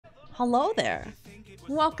Hello there.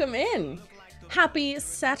 Welcome in. Happy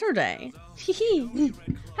Saturday.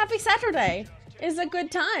 Happy Saturday is a good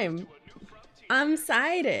time. I'm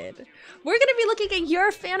excited. We're gonna be looking at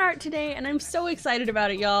your fan art today, and I'm so excited about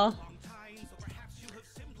it, y'all.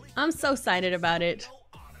 I'm so excited about it.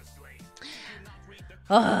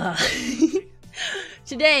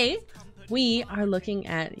 Today, we are looking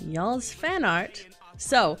at y'all's fan art.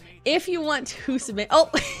 So, if you want to submit,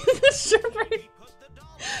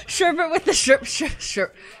 Sherbert with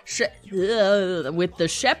the with the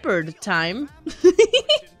shepherd time.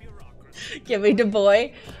 Give me the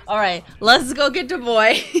boy. All right, let's go get the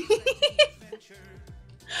boy.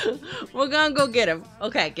 We're gonna go get him.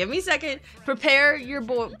 Okay, give me a second. Prepare your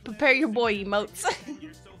boy emotes.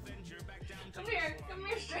 Come here,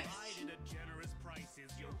 Stretch.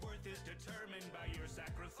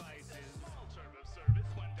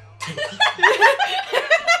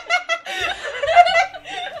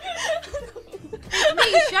 Me,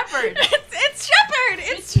 Shepherd. It's Shepherd.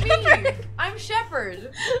 It's Shepherd. Me. I'm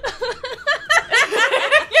Shepherd.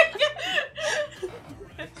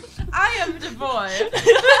 I am the boy.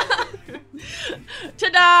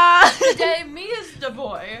 Ta-da! Today, me is the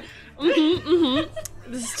boy.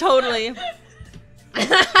 This is totally.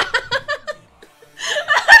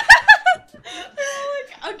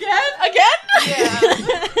 Again? Yeah.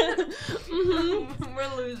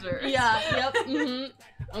 We're losers. Yeah. Yep.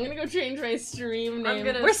 I'm gonna go change my stream name.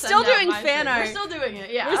 We're still doing fan art. We're still doing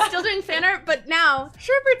it. Yeah. We're still doing fan art, but now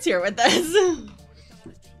Sherbert's here with us.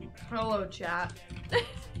 Hello, chat.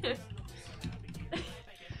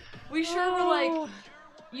 We sure were like,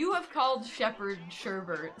 you have called Shepherd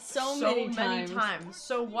Sherbert so many times.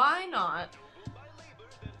 So why not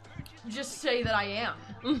just say that I am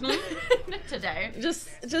today?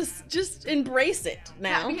 Just embrace it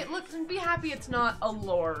now. Be happy it's not a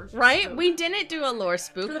lore. Right? Spook. We didn't do a lore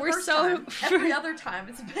spook. For the We're first so time. Every other time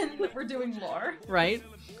it's been that we're doing lore. Right?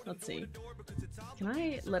 Let's see. Can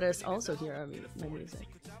I let us also hear my music?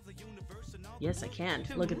 Yes, I can.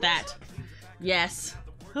 Look at that. Yes.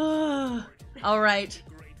 All right.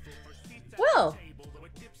 Well,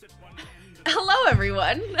 hello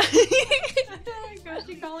everyone. Gosh,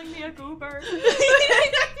 she calling me a goober.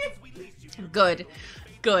 Good.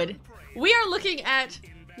 We are looking at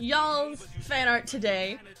y'all's fan art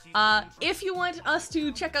today. If you want us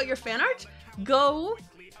to check out your fan art, go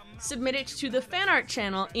submit it to the fan art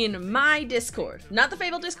channel in my Discord. Not the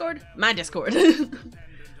Fable Discord, my Discord.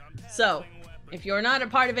 So, if you're not a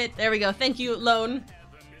part of it, there we go. Thank you, Lone.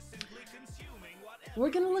 We're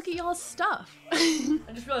gonna look at y'all's stuff. I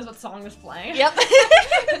just realized what song was playing. Yep.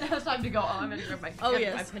 And now it's time to go. Oh, I'm gonna grab my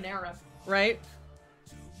my Panera. Right?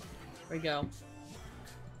 There we go.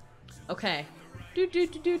 Okay. Do.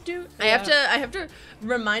 Yeah. I have to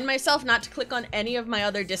remind myself not to click on any of my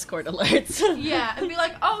other Discord alerts. Yeah, and be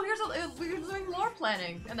like, oh, we're doing lore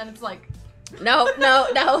planning, and then it's like, No.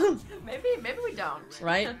 maybe we don't.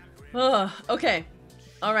 Right? Oh, okay.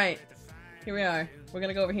 All right. Here we are. We're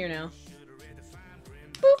gonna go over here now.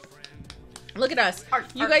 Boop. Look at us.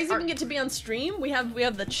 You guys even get to be on stream. We have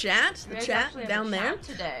the chat. The chat down there.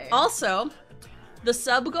 Today. Also, the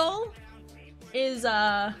sub goal is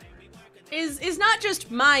not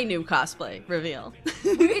just my new cosplay reveal.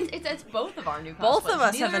 it's both of our new cosplays. Both of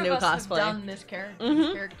us Neither have a new of us cosplay. Have done this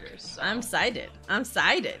characters. So. I'm excited.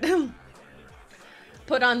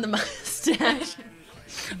 Put on the mustache.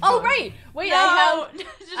 Oh right. Wait, no,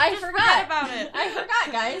 I forgot about it. I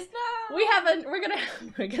forgot, guys. No.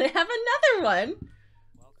 We're gonna have another one.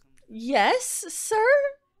 Yes, sir.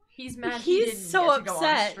 He's mad. He's so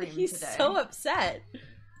upset. He's so upset.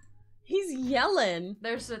 He's yelling.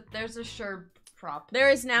 There's a Sherb prop. There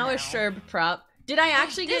is now a Sherb prop. Did I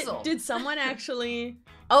actually did someone actually?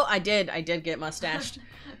 Oh, I did get mustached.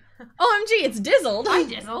 OMG, it's Dizzled. Hi,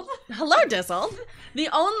 Dizzled. Hello, Dizzled. The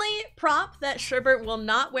only prop that Sherbert will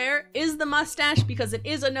not wear is the mustache because it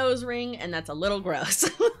is a nose ring and that's a little gross.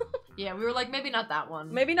 Yeah, we were like, maybe not that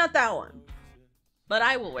one. Maybe not that one. But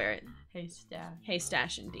I will wear it. Hey, stash. Hey,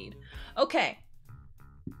 stash indeed. Okay.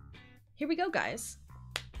 Here we go, guys.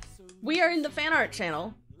 We are in the fan art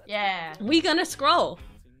channel. Yeah. We gonna scroll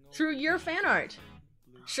through your fan art.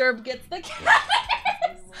 Sherb gets the cat.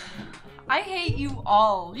 I hate you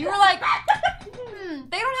all. You were like,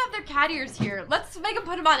 they don't have their cat ears here. Let's make them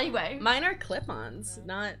put them on anyway. Mine are clip-ons,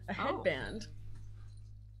 not a headband.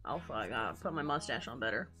 Oh fuck, I gotta put my mustache on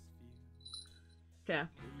better. Okay.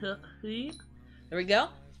 There we go.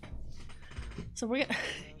 So we're gonna...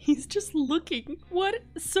 He's just looking. What?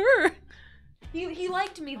 Sir? He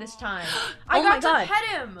liked me this time. Oh I got to pet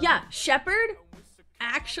him. Yeah, Shepherd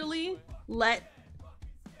actually let,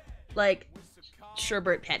 like,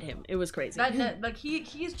 Sherbert pet him. It was crazy. Like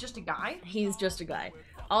he's just a guy. He's just a guy.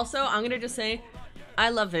 Also, I'm gonna just say, I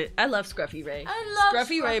love it. I love Scruffy Ray. I love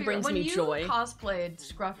Scruffy Ray brings me joy. When you cosplayed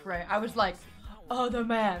Scruff Ray, I was like, oh, the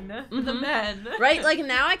man, the man. Right? Like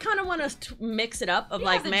now, I kind of want to mix it up. Of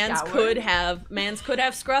like, mans could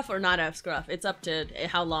have Scruff or not have Scruff. It's up to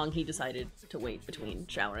how long he decided to wait between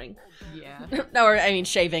showering. Yeah. Or I mean,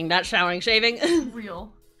 shaving, not showering, shaving.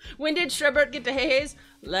 Real. When did Sherbert get to Hayes?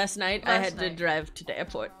 Last night. I had to drive to the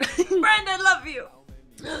airport. Brand, I love you.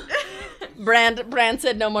 Brand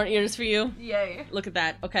said no more ears for you. Yay. Look at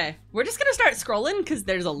that. Okay. We're just gonna start scrolling because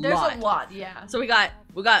there's a lot. There's a lot, yeah. So we got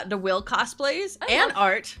the Will cosplays and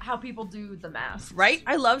art. How people do the mask. Right?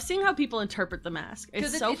 I love seeing how people interpret the mask.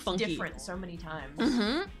 It's so funky. It's different so many times.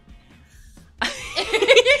 Mm-hmm. He's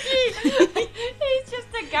just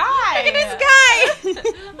a guy. Look at this guy.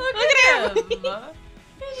 Look at him. He doesn't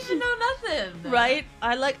even know nothing. Right?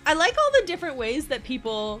 I like all the different ways that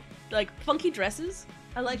people like funky dresses.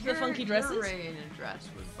 I like the funky dresses. Ray in a dress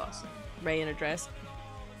was bussin'. Ray in a dress.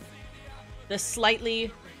 The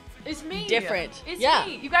slightly It's me. different. It's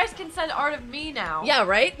me. You guys can send art of me now. Yeah,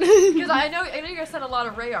 right? Because I know you guys send a lot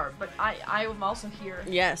of Ray art, but I am also here.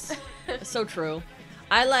 Yes. So true.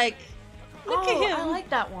 I like Look at him. I like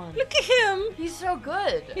that one. Look at him. He's so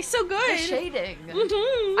good. He's so good. The shading.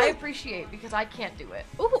 Mm-hmm. I appreciate because I can't do it.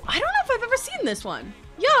 Ooh, I don't know if I've ever seen this one.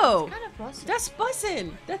 Yo. It's kind of bussin'. That's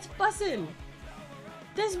bussin'. That's bussin'.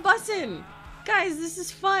 That's bussin'. Guys, this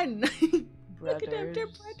is fun. Look at them. They're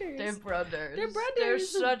brothers. They're brothers. They're brothers. They're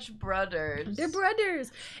such brothers. They're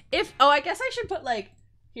brothers. I guess I should put like,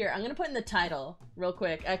 here, I'm gonna put in the title real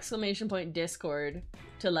quick, ! Discord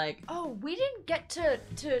to like. Oh, we didn't get to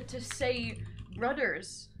say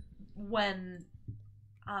brothers when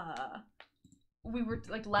we were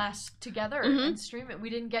like last together and stream it. We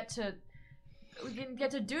didn't get to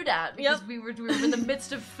do that because we were in the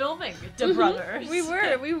midst of filming the brothers. We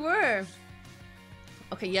were.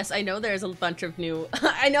 Okay, yes, I know there's a bunch of new.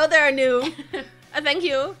 I know there are new. Thank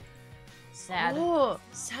you. Sad. Oh,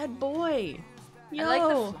 sad boy. Yo. I like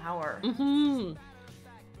the flower. Mm-hmm.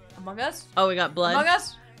 Among Us? Oh, we got blood. Among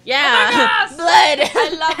Us? Yeah. Among Us! Blood. I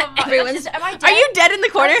love Among Us. Everyone's. Am I dead? Are you dead in the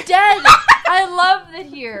corner? I'm dead. I love it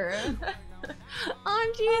here.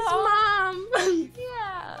 Angie's mom.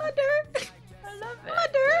 Yeah. Mother. I love it.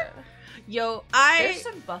 Mother. Yo, There's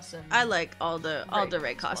some bussin'. I like all the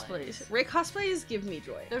Ray cosplays. Ray cosplays give me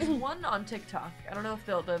joy. There's one on TikTok. I don't know if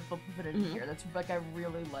they'll put it in here. That's like I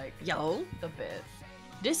really like. Yo, the bit.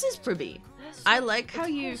 This is pretty. So, I like how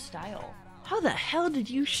you cool style. How the hell did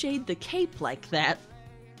you shade the cape like that?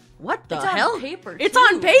 What the it's hell? On paper. It's too.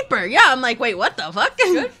 on paper. Yeah, I'm like, wait, what the fuck?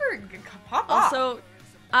 Good for pop off. Also,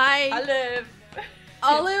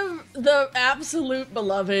 Olive, the absolute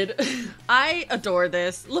beloved. I adore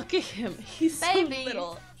this. Look at him. He's baby. So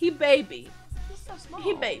little. He baby. He's so small.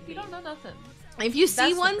 He baby. You don't know nothing. If you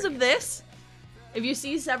see ones of this, if you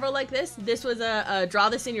see several like this was a draw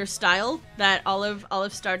this in your style that Olive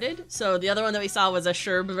started. So the other one that we saw was a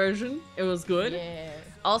Sherb version. It was good. Yeah.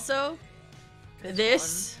 Also,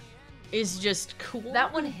 this is just cool.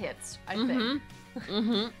 That one hits, I think.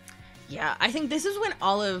 Mm-hmm. Yeah, I think this is when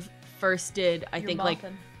Olive first did. I think like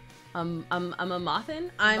I'm a Mothin.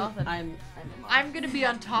 I'm gonna be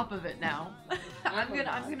on top of it now. I'm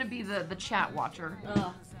gonna be the chat watcher.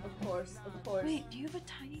 Of course. Wait, do you have a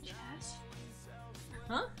tiny chest?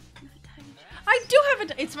 Huh? You have a tiny chest? I do have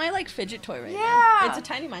a. It's my like fidget toy right now. It's a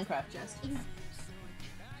tiny Minecraft chest.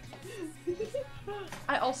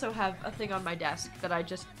 I also have a thing on my desk that I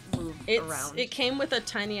just moved around. It came with a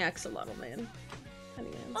tiny axolotl man. Tiny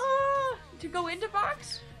man. To go into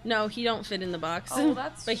box? No, he don't fit in the box. Oh,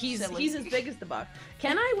 that's but he's as big as the box.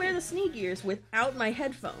 Can I wear the sneak ears without my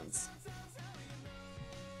headphones?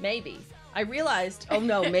 Maybe. I realized. Oh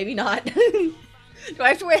no, maybe not. Do I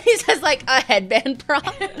have to wear these as like a headband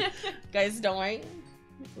prop? Guys, don't worry.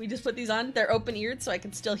 We just put these on. They're open eared, so I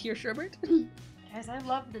can still hear Sherbert. Guys, I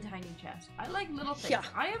love the tiny chest. I like little things. Yeah.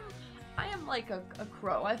 I am like a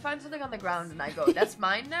crow. I find something on the ground and I go, that's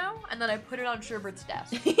mine now, and then I put it on Sherbert's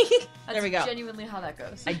desk. There we go. That's genuinely how that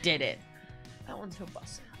goes. I did it. That one's so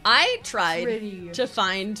busted. I tried to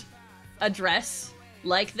find a dress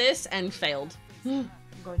like this and failed. I'm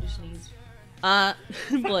going to sneeze.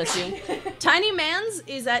 Bless you. Tiny Mans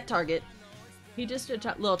is at Target. He just a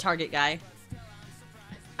little Target guy.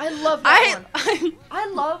 I love that one. I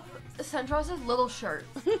love Centros's little shirt.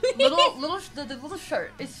 The little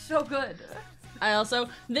shirt is so good.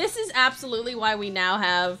 This is absolutely why we now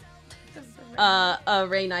have a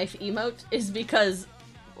Ray knife emote, is because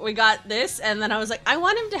we got this and then I was like, I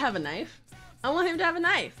want him to have a knife.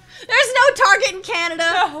 There's no Target in Canada.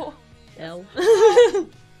 No. L.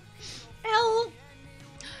 L.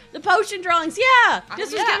 The potion drawings, yeah!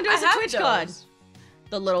 This was given to us at TwitchCon.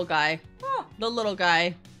 The little guy. Oh. The little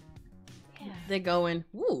guy. Yeah. They're going,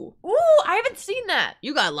 ooh. Ooh, I haven't seen that.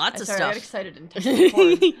 You got lots of I stuff. got excited and touched the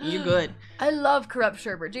cord. You're good. I love Corrupt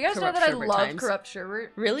Sherbert. Do you guys know that I love Corrupt Sherbert?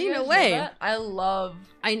 Really? No way.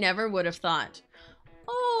 I never would have thought.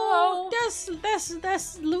 Oh, that's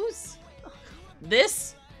loose.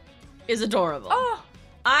 This is adorable. Oh,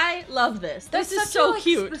 I love this. This is such so a,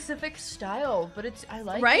 cute. Specific style, but I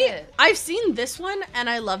like right? it. I've seen this one and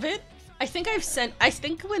I love it. I think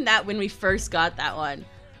when we first got that one,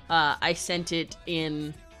 I sent it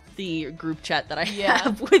in the group chat that I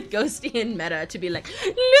have with Ghosty and Meta to be like, look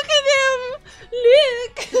at them,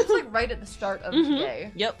 look. It's like right at the start of the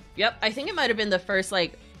day. Yep. I think it might have been the first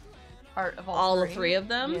like art of all three of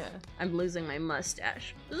them. Yeah. I'm losing my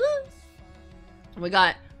mustache. We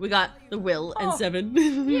got the Will and Seven.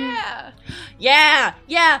 yeah.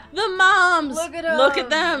 The moms. Look at them. Look at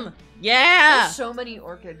them. Yeah. There's so many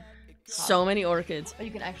orchid. So many orchids. Oh,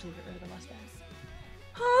 you can actually get rid of the mustache.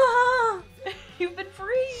 Ah, You've been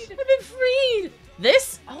freed. I've been freed.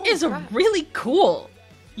 This is really cool.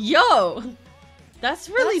 Yo, that's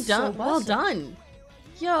really done. So well done.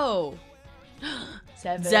 Yo.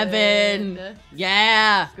 Seven.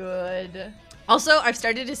 Yeah. Good. Also, I've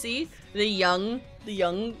started to see the young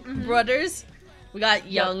brothers. We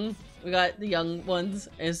got young. We got the young ones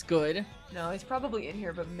is good. No, it's probably in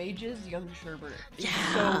here, but Mage's Young Sherbert.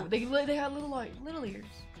 Yeah. So they had little ears.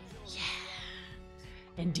 Yeah.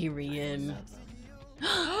 And Dirian.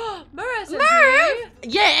 Mur!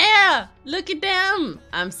 Yeah! Look at them!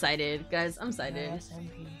 I'm excited, guys. I'm excited.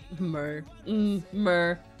 Mur.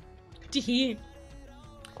 Mur. Tee.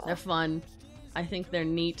 They're fun. I think they're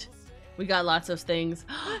neat. We got lots of things.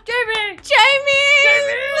 Jamie!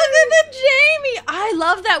 Look at the Jamie! I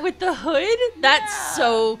love that with the hood. That's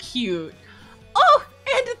so cute. Oh,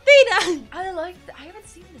 and Athena! I like that. I haven't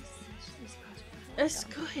seen this cosplay. It's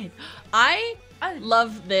good. I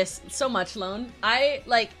love this so much, Lone.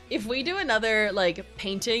 If we do another,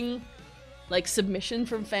 painting, submission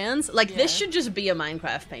from fans, this should just be a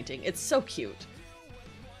Minecraft painting. It's so cute.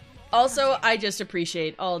 Also, I just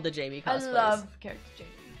appreciate all the Jamie cosplays. I love character Jamie.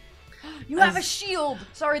 You have a shield!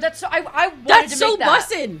 Sorry, that's so- I wanted to make that.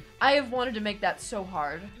 Bussin'! I have wanted to make that so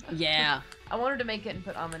hard. Yeah. I wanted to make it and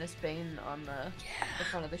put Ominous Bane on the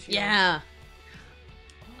front of the shield. Yeah.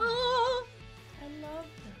 Oh. I love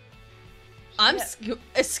that.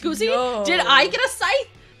 Excuse me? Did I get a scythe?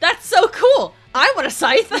 That's so cool! I want a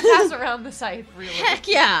scythe! Pass around the scythe, really. Heck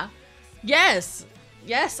yeah! Yes!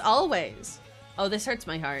 Yes, always. Oh, this hurts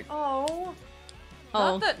my heart. Oh.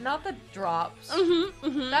 Not the drops.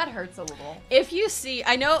 That hurts a little. If you see,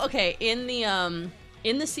 I know. Okay, in the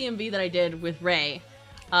CMV that I did with Ray,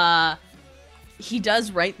 he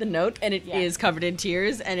does write the note, and it is covered in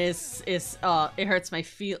tears, and it hurts my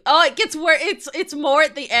feel. Oh, it gets worse. It's more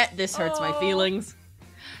at the end. This hurts my feelings.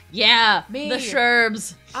 Yeah, the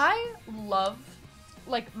sherbs. I love.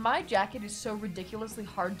 My jacket is so ridiculously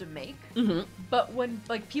hard to make, but when,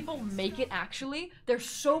 people make it actually, they're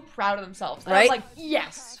so proud of themselves. And right? I'm like,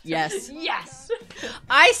 yes! Yes. Yes!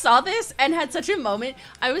 I saw this and had such a moment.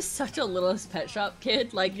 I was such a Littlest Pet Shop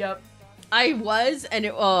kid. Yep. I was, and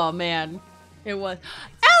oh, man. It was.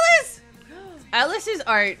 Alice! Alice's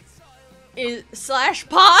art is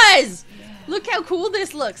 /pause! Yeah. Look how cool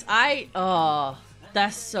this looks.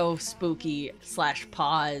 That's so spooky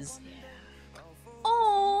 /pause.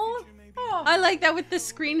 Oh, I like that with the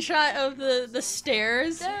screenshot of the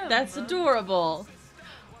stairs. That's adorable.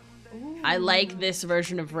 Ooh. I like this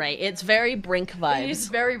version of Ray. It's very Brink vibes. It is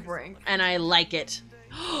very Brink. And I like it.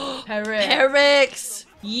 Perix.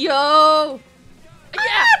 Yo.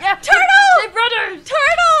 Yeah. Turtle. They're brothers.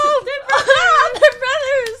 Turtle. They're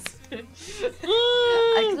brothers.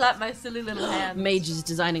 I clap my silly little hands. Mage is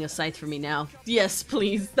designing a scythe for me now. Yes,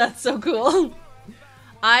 please. That's so cool.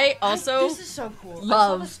 I also this is so cool.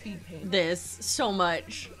 love I saw the speed paint. This so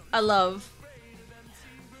much. I love.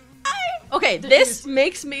 Okay, this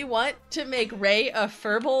makes me want to make Ray a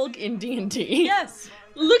Furbolg in D&D. Yes.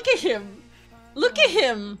 Look at him. Look at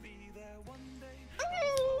him.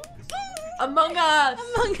 Among Us.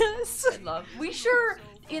 Among Us. I love. We sure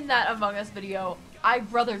in that Among Us video. I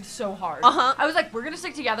brothered so hard. I was like, we're gonna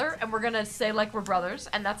stick together and we're gonna say we're brothers,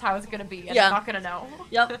 and that's how it's gonna be. And I'm not gonna know.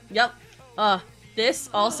 Yep. This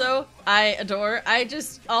also, I adore.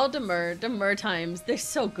 All Demur times. They're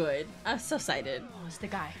so good. I'm so excited. Oh, it's the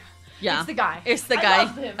guy. Yeah. It's the guy. It's the guy. I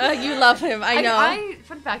love him. You love him. I know.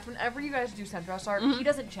 Fun fact, whenever you guys do Sentros art, he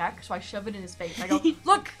doesn't check, so I shove it in his face. I go,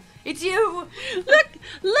 look, It's you. Look.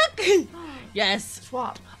 Yes.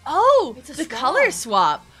 Swap. Oh, It's a the swap. color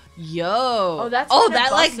swap. Yo. Oh, that's oh kinda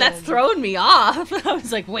that like that's bussin'. throwing me off. I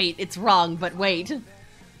was like, wait, it's wrong, but wait.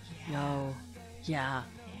 Yo. Yeah.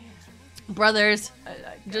 Brothers, I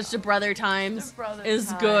like just it. a brother times The brother is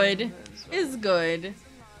times good. is Is good.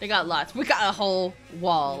 They got lots. We got a whole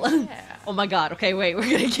wall. Yeah. Oh my god. Okay, wait. We're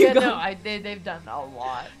gonna keep Yeah, going. no, they've done a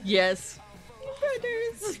lot. Yes.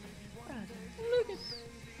 Brothers. Look at.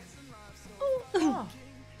 Oh.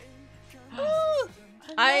 Oh.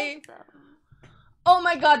 I love them. Oh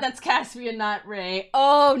my god, that's Caspian, not Ray.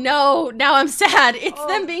 Oh no, now I'm sad. It's Oh.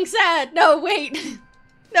 them being sad. No, wait.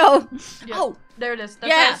 No. Yeah, Oh, there it is. That's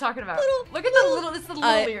yeah. what I was talking about. Look at the little, it's the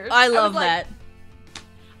little ears. I was love like- that.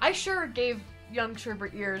 I sure gave young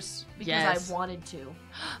Sherbert ears because Yes. I wanted to.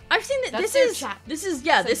 I've seen that. That's This their is chat. this is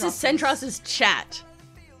yeah. This is Centros's. Centros's chat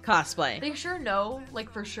cosplay. They sure know, like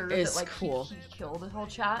for sure, It's that like cool. he killed his whole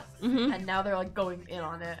chat, Mhm. and now they're like going in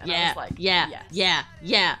on it. And I Yeah, was like, yeah, yes.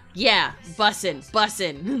 yeah.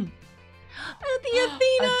 Bussin'. The Athenas.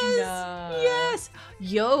 Athena. Yes.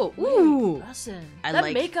 Yo. Ooh. Listen, I that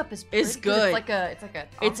like- makeup is pretty, it's 'cause good. It's like a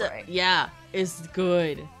It's a ombre. yeah. It's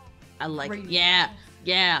good. I like. Radiant.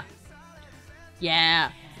 Yeah.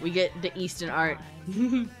 We get the Eastern art.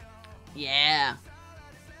 Yeah.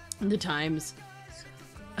 The times.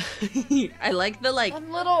 I like the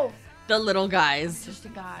I'm little. the little guys. Just a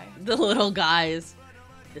guy. The little guys.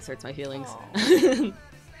 This hurts my feelings. Aw.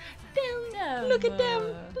 Them, look at them,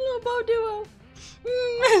 the little bow duo.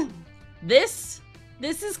 Mm. This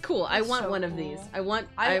is cool. I That's want so one of cool. these. I want.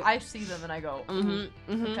 I see them and I go, Mhm,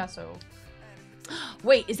 mhm. Picasso.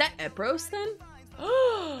 Wait, is that Epros then?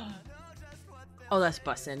 Oh, Oh, that's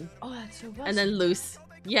Bussin'. that's so busted. And then Loose.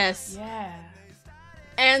 Yes. Yeah.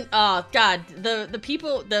 And oh god, the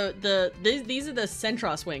people these are the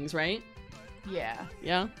Centros wings, right? Yeah.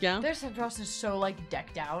 Yeah. Their Centros is so like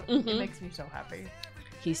decked out. Mhm. It makes me so happy.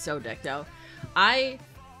 He's so decked out.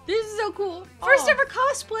 This is so cool. First Oh. ever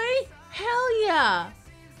cosplay. Hell yeah.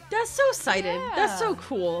 That's so excited. That's so Yeah.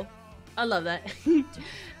 cool. I love that.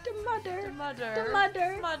 The mother. The mother. The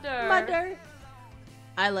mother. Mother. Mother.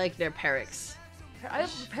 I like their Perix.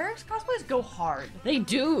 Perix cosplays go hard. They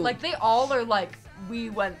do. Like they all are like, we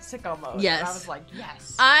went sicko mode. Yes. And I was like,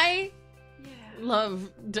 yes. I yeah. love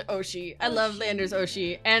the Oshi. I love Oshi. Lander's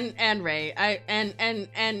Oshi and Ray. And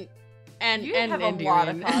You and have a lot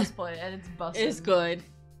of Indirian. cosplay and it's busted. Is good.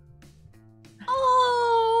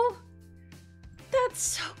 Oh, that's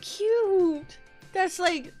so cute. That's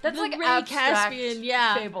like That's the like Ray abstract Caspian,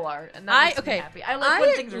 yeah. fable art, and that makes me happy. I like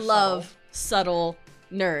when things are love subtle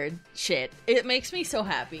nerd shit. It makes me so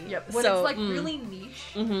happy. subtle. Yep. When So, it's like really niche,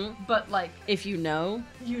 Mm-hmm. but like If you know.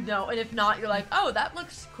 you know, and if not, you're like, oh, that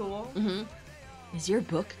looks cool. Mm-hmm. Is your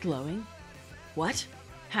book glowing? What?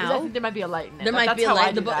 'Cause I How? think there might be a light in it. There but might that's be a how I light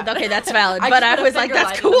in the do book. that. Okay, that's valid. I But just I put a was like, finger that's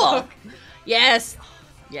light in the cool. book. Yes.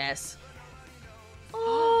 Yes.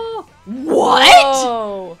 Oh. What?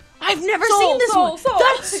 Oh. I've never Soul, seen this soul, one. soul.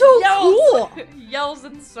 That's so Yells. cool. Yells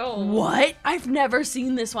and soul. What? I've never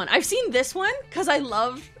seen this one. I've seen this one because I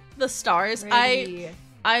love the stars. Pretty.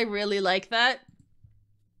 I really like that.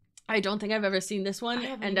 I don't think I've ever seen this one, I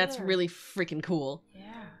haven't and that's either. really freaking cool. Yeah.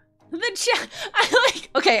 The chat. I like.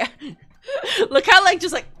 Okay. Look how like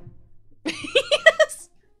just like. Yes.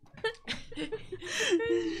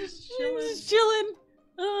 Just chilling. Just chilling.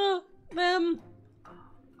 Them.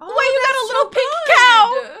 Oh, Wait, you got a little pink cow.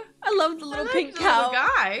 I love the little pink cow.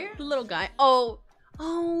 guy. The little guy. Oh,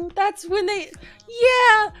 that's when they.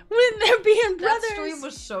 Yeah, when they're being brothers. That stream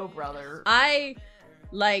was so brother. I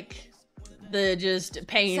like the just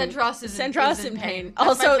pain. Centros is in and pain. pain. That's my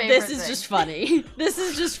Also, favorite this is thing. just funny. This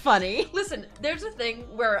is just funny. Listen, there's a thing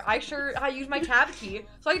where I use my tab key,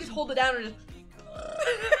 so I can just hold it down and just.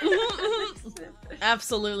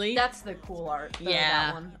 Absolutely. That's the cool art. Though, Yeah.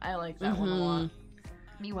 that one. I like that one a lot.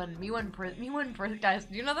 Me one prison guys.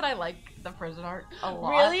 Do you know that I like the prison art a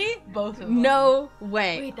lot? Really? Both of them. No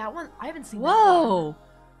way. Wait, that one I haven't seen. Whoa.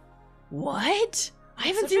 What? I That one.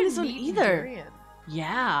 haven't Such seen a this one neat either. variant.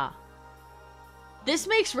 Yeah. This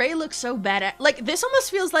makes Ray look so bad. Like, this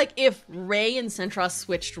almost feels like if Ray and Centros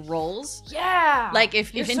switched roles. Yeah. Like,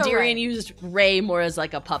 if You're so Indirian right. used Ray more as,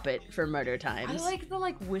 like, a puppet for murder times. I like the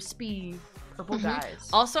wispy purple guys.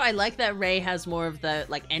 Also, I like that Ray has more of the,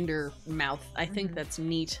 like, ender mouth. I think that's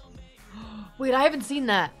neat. Wait, I haven't seen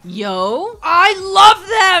that. Yo? I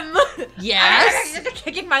love them. Yes? I'm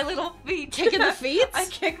kicking my little feet. Kicking the feet? I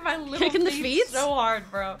kick my little Kicking the feet feet? so hard,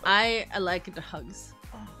 bro. I like the hugs.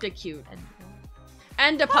 They're cute. And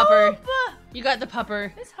And the pupper. Papa, You got the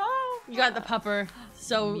pupper. it's home. You got the pupper.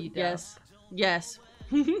 So, Meet up. yes. Yes.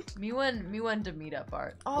 Me when to meet up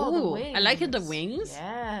art. Oh, the Ooh, wings. I like it. The wings.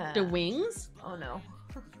 Yeah. The wings. Oh no.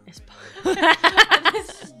 It's I'm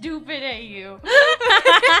stupid at you.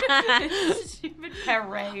 Stupid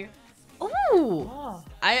parade. Ooh. Oh.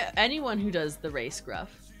 Anyone who does the ray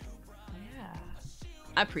scruff. Yeah.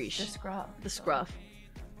 I appreciate The scruff. the scruff.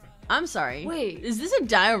 I'm sorry. Wait. Is this a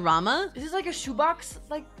diorama? Is this like a shoebox?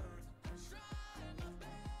 Like.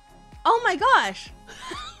 Oh my gosh.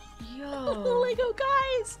 Yo. Lego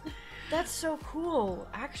guys. That's so cool.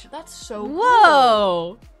 Actually, that's so cool.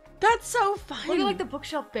 Whoa. That's so fun. Look at like the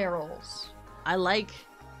bookshelf barrels. I like.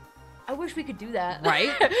 I wish we could do that.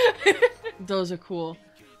 Right? Those are cool.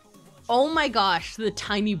 Oh my gosh, the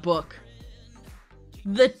tiny book.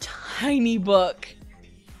 The tiny book.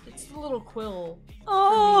 It's the little quill.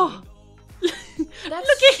 Oh. That's Look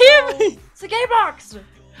at him. It's a gay box.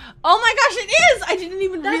 Oh my gosh, it is. I didn't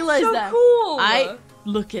even That's realize so that. cool.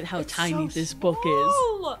 Look at how It's tiny so this book is.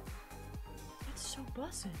 small. It's so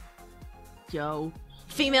bussin'. Yo.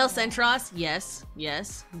 Female Centros. Yes.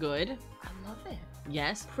 Yes. Good. I love it.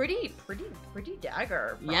 Yes. Pretty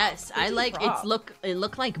dagger. Prop. Yes. I Pretty like prop. it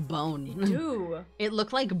looked like bone. They do. It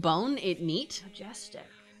looked like bone. It neat. Majestic.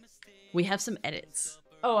 We have some edits.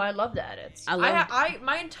 Oh, I love the edits. I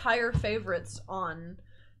my entire favorites on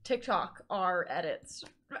TikTok are edits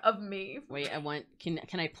of me. Wait, I want can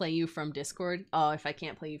I play you from Discord? Oh, if I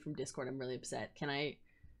can't play you from Discord, I'm really upset. Can I?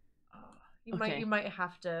 You Okay. might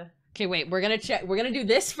have to. Okay, wait. We're gonna check. We're gonna do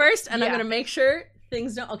this first, and I'm Yeah. gonna make sure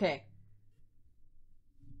things don't. Okay.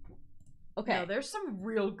 Okay. No, there's some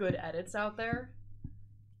real good edits out there.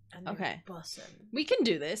 And they're Okay. bussin'. We can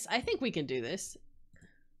do this. I think we can do this.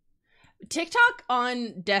 TikTok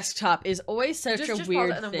on desktop is always such a Just pause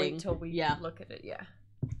weird it and then thing. wait till we Yeah. look at it. Yeah.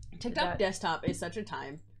 TikTok that- desktop is such a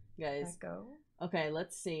time, guys. Let go. Okay,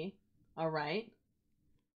 let's see. All right.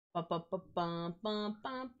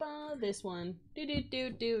 Ba-ba-ba-bum-bum-bum-bum. This one.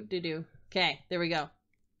 Do-do-do-do-do-do. Okay, there we go.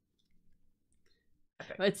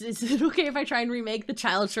 Okay. Is it okay if I try and remake the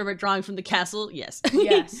child sherbet drawing from the castle? Yes.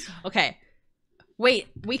 Yes. Okay. Wait,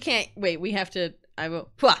 we can't. Wait, we have to. I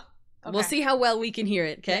will. Pwah. We'll Okay. see how well we can hear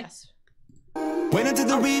it, okay? Yes. Wait until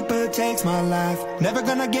the Reaper takes my life. Never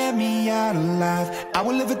gonna get me out alive. I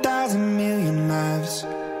will live 1,000,000,000 lives.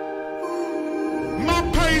 My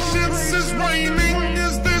patience is waning.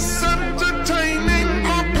 Is this entertaining?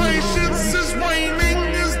 My patience is waning.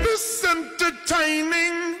 Is this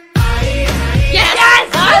entertaining? Yes!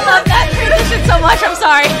 I love that transition so much. I'm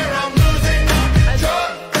sorry.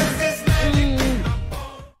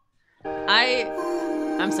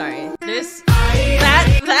 I'm sorry.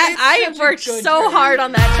 That I worked good so hard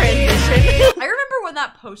on that transition. I remember when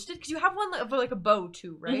that posted because you have one of like a bow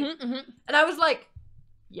too, right? And I was like,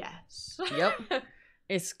 yes. Yep.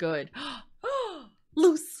 It's good.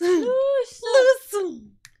 Loose. Loose.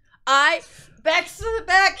 Bex. This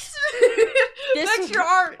Bex your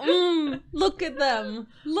art. Look at them.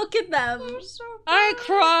 Look at them. They're so I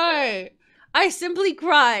cry. I simply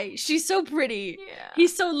cry. She's so pretty. Yeah.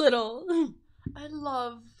 He's so little. I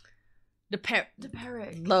love The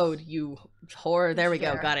parrot. load, you whore. There we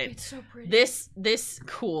go. There. Got it. It's so pretty. This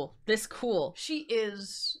cool. This cool. She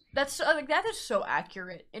is. That's like that is so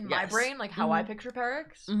accurate in my Yes. brain, like how I picture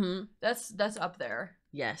Parrots. Mm-hmm. That's up there.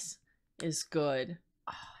 Yes. Is good.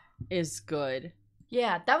 Is good.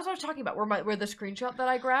 Yeah, that was what I was talking about. Where the screenshot that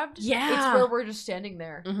I grabbed. Yeah. It's where we're just standing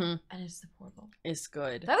there, Mm-hmm. and it's the portal. Is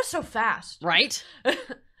good. That was so fast. Right? Look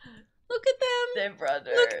at them. They're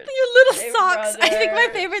brothers. Look at your little They're socks. I think my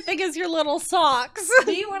brothers. favorite thing is your little socks.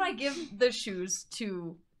 Me when I give the shoes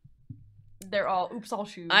to, they're all all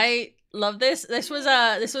shoes. I love this. This was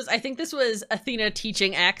I think this was Athena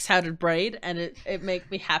teaching Axe how to braid, and it made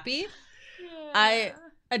me happy. Yeah.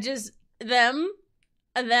 I just them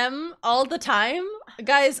all the time.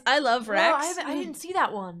 Guys, I love Bro, Rex. I didn't see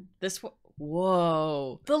that one.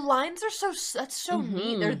 Whoa. The lines are that's so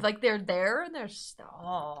neat. They're Mhm. like they're there and they're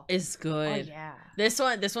oh. Is Oh good. yeah. This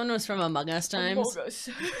one was from Among Us times. Among Us.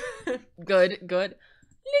 Good. Look at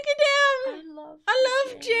him. I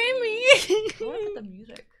love Jamie. I want to put the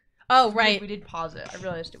music. Oh, right. We did pause it. I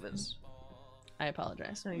realized it was. I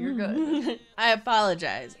apologize. No, you're good. I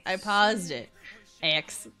apologize. I paused it.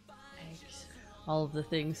 X. Thanks. All of the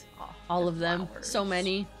things. Oh, All of them. flowers. So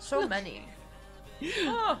many. So many.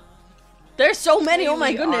 Oh, There's so many. Oh my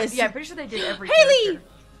Haley goodness. Yeah, I'm pretty sure they did every Haley! character.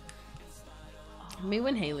 Me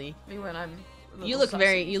and Haley. Me when I'm. a You little look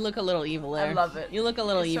sussy. you look a little evil there. I love it. You look a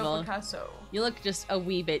little It's evil. So Picasso. You look just a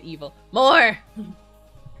wee bit evil. More!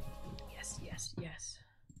 Yes.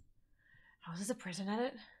 Oh, is this a prison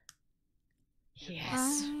edit?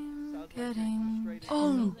 Yes. Getting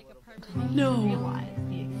Oh, no. Realize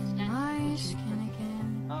the extent my of the skin again.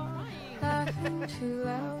 Too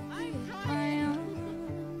loud with my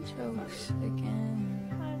own jokes again.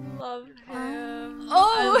 I love him.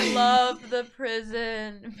 Oh. I love the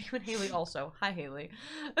prison. Me and Haley also. Hi, Haley.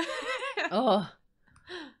 Oh.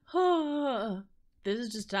 This is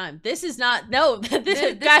just time. This is not. No,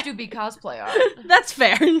 this do be cosplay art. That's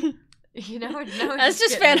fair. You know, no, That's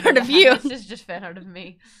just fan art of you. This is just fan art of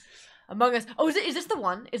me. Among Us. Oh, is this the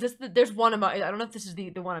one? Is this the? There's one Among. I don't know if this is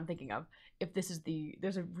the one I'm thinking of. If this is the,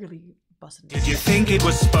 there's a really bussin'. Did you think it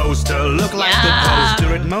was supposed to look like the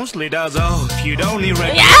poster? It mostly does. Oh, if you'd only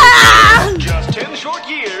read. Yeah! Just 10 short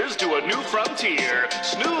years to a new frontier.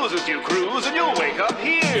 Snooze as you cruise and you'll wake up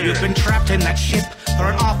here. You've been trapped in that ship for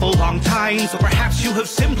an awful long time, so perhaps you have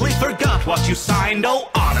simply forgot what you signed. Oh,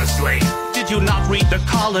 honestly, did you not read the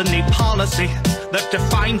colony policy that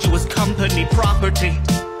defined you as company property?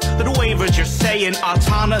 That wavers your say in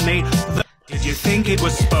autonomy. Did you think it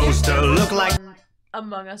was supposed to look like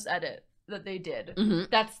Among Us edit that they did? Mm-hmm.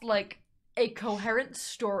 That's like a coherent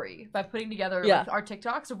story by putting together Yeah. like, our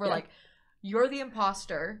TikToks. So we're Yeah. like, you're the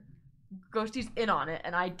imposter, Ghosty's in on it,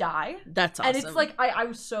 and I die. That's awesome. And it's like I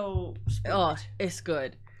was so spooked. Oh, it's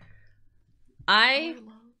good. I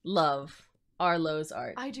love Arlo's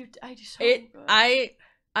art. I do so It good. I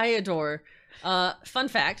adore. Fun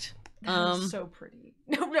fact. That was so pretty.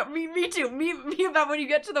 No, me too. Me about when you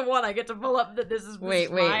get to the one, I get to pull up that this is. Wait.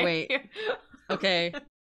 Okay.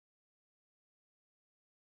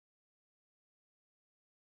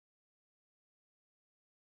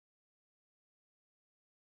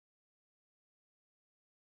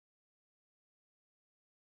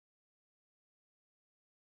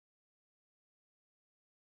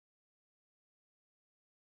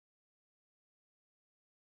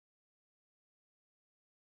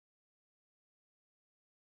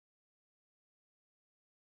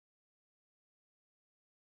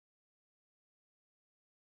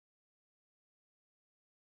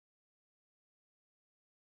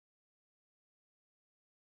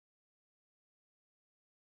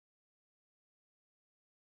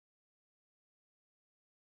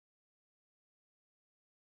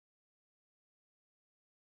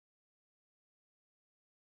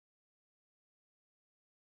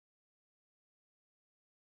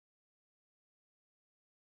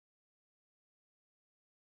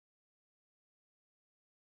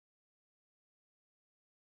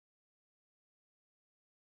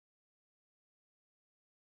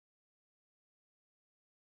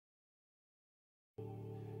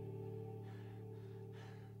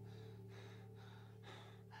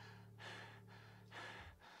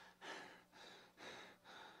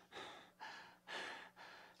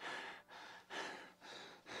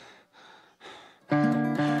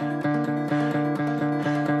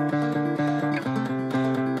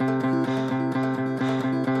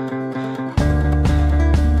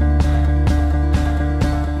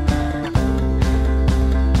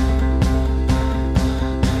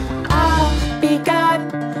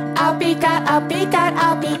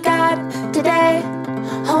 I'll be God today.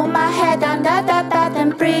 Hold my head down, then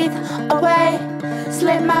breathe away.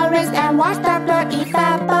 Slit my wrist and watch that blood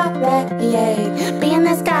evaporate. Being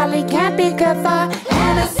this godly can't be good for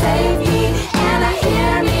Anna, save me, Anna,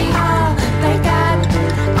 hear me. I'll play God,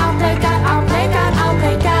 I'll play God, I'll play God, I'll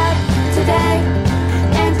play God today.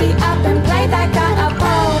 Empty up and play that God a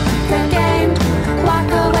poker game.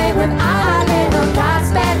 Walk away with our little God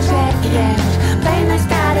spare change. Blame this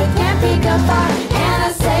God, it can't be good for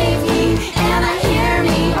Anna, save me, Anna, hear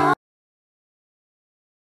me.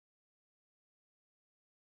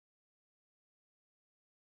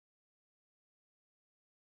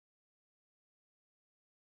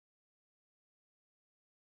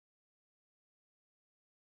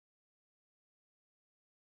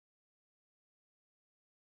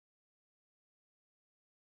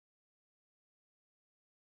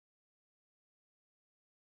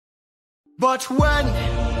 But when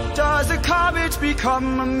does a comet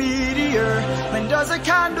become a meteor? When does a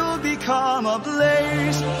candle become a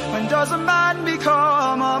blaze? When does a man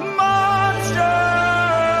become a monster?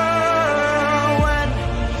 When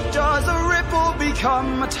does a ripple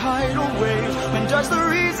become a tidal wave? When does the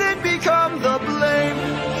reason become the blame?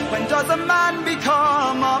 When does a man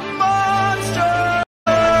become a monster?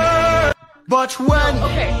 But when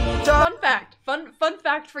okay, fun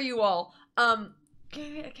fact for you all.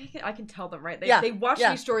 I can tell them, right? They watch me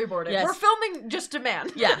storyboard it. Yes. We're filming Just a Man.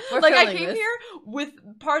 Yeah, we're like I filming came this. here with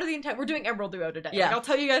part of the intent. We're doing Emerald Duo today. Yeah. Like, I'll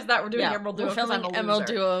tell you guys that we're doing Yeah, Emerald Duo we're because I'm filming a Emerald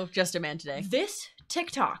loser. Duo Just a Man today. This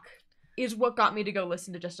TikTok is what got me to go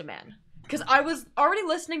listen to Just a Man. because I was already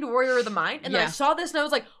listening to Warrior of the Mind, and then I saw this, and I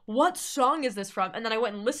was like, "What song is this from?" And then I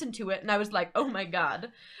went and listened to it, and I was like, "Oh my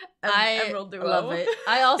god, Emerald Duo." Love it.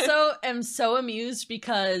 I also am so amused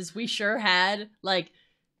because we sure had like.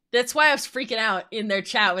 That's why I was freaking out in their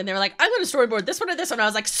chat when they were like, I'm going to storyboard this one or this one. I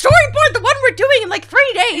was like, storyboard the one we're doing in like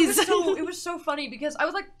 3 days. It was so funny because I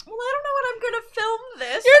was like, well, I don't know when I'm going to film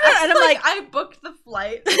this. And I'm like, I booked the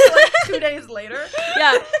flight like 2 days later.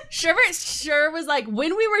 Yeah. Sure was like,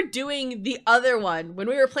 when we were doing the other one, when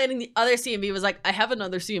we were planning the other CMV, was like, I have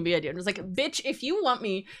another CMV idea. And it was like, bitch, if you want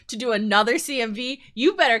me to do another CMV,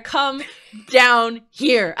 you better come down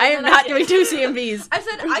here. I am not doing 2 CMVs. I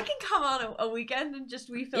said, I can come on a weekend and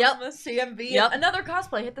just refilm a CMV. Yep. Another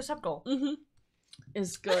cosplay hit the sub goal. Mm-hmm.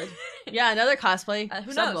 Is good. Yeah, another cosplay.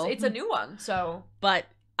 Who knows? It's a new one, so. But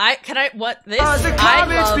what this? I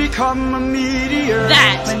love become a meteor.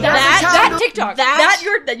 That TikTok.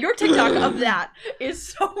 Your TikTok of that is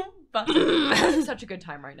so. It's such a good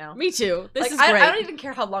time right now. Me too. This is I great. don't even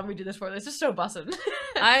care how long we do this for. This is so bussin'.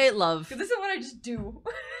 I love. This is what I just do.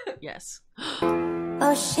 Yes.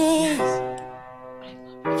 Oh shit,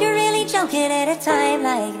 you're really joking at a time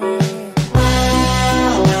like this.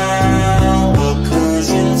 Look who's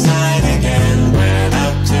inside again. Went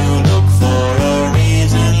out to look for a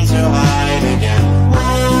reason to hide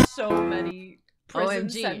again. So many Prison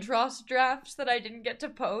Centros drafts that I didn't get to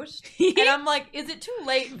post. And I'm like, is it too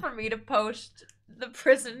late for me to post the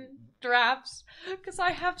prison drafts? Because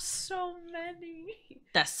I have so many.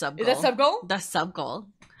 That's sub goal. Is that sub goal? That's sub goal.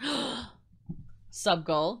 Sub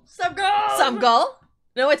goal. Sub goal! Sub goal?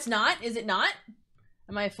 No, it's not. Is it not?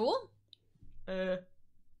 Am I a fool?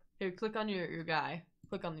 Here, click on your guy.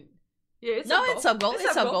 Click on the... Yeah, it's it's sub goal.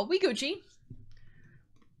 It's sub goal. We Gucci.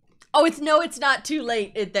 Oh, it's not too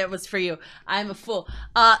late. That was for you. I'm a fool.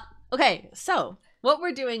 Okay, so what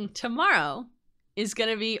we're doing tomorrow is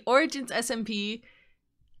gonna be Origins SMP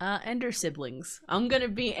Ender Siblings. I'm gonna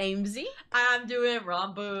be Amesy. I'm doing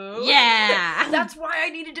Rambo. Yeah! That's why I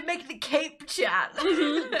needed to make the cape chat.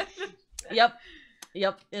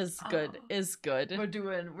 Yep, is good. Is good.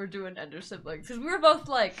 We're doing Ender Siblings. Because we were both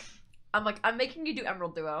like, I'm making you do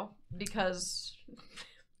Emerald Duo because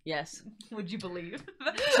yes. Would you believe?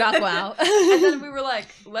 Shock wow. And then we were like,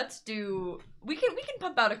 let's do we can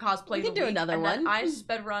pump out a cosplay. We can do another one. I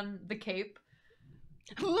sped run the cape.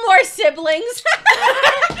 More siblings.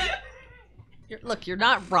 Look, you're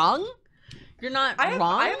not wrong. You're not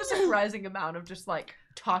wrong. I have a surprising amount of just like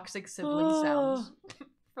toxic sibling sounds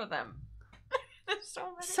for them. There's so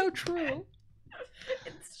many. So true.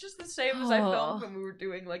 It's just the same as I filmed when we were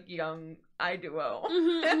doing like young iDuo.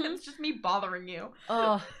 It's just me bothering you.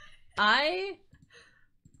 Oh, I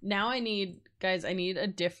need a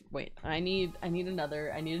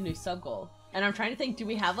new sub goal. And I'm trying to think, do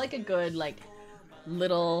we have like a good like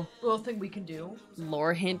little thing we can do?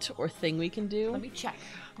 Lore hint or thing we can do? Let me check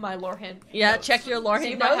my lore hint. Yeah, notes. check your lore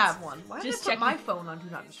hint notes. I have one. Why did I put my phone on Do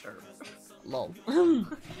Not Disturb? Lol. Why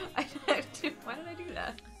did I do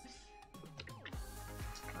that?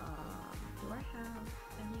 Do I have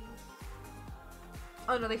any?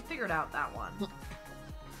 Oh no, they figured out that one.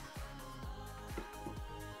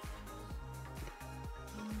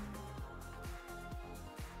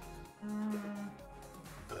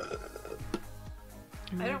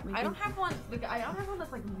 I don't have one. Like, I don't have one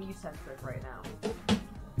that's like me centric right now.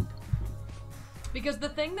 Because the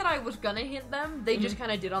thing that I was gonna hint them, they just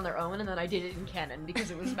kind of did on their own, and then I did it in canon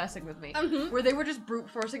because it was messing with me. Where they were just brute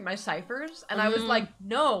forcing my ciphers, and I was like,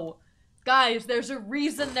 no, guys, there's a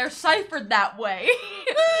reason they're ciphered that way.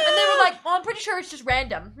 And they were like, well, I'm pretty sure it's just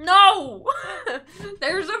random. No!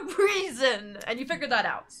 There's a reason! And you figured that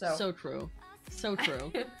out, so. So true. So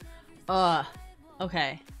true.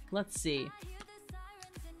 Okay, let's see.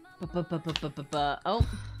 Oh.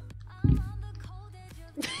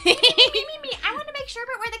 Me, I want to make sure,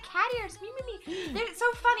 but where the cat ears. Me. They're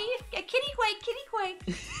so funny. A kitty quake.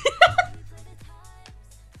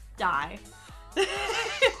 Die.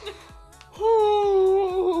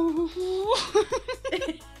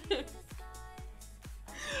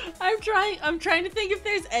 I'm trying to think if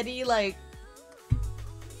there's any like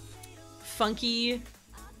funky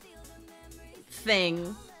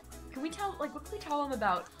thing. Can we tell, like, what can we tell them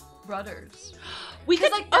about brothers? We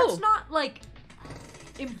could, like, that's not, like,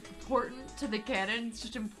 important to the canon. It's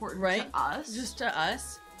just important to us. Just to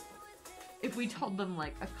us. If we told them,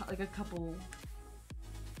 like, a couple...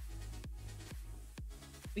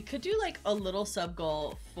 We could do, like, a little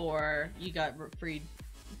sub-goal for... You got freed.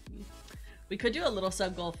 We could do a little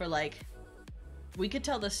sub-goal for, like... We could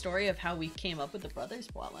tell the story of how we came up with the brothers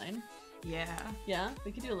plotline. Yeah. Yeah?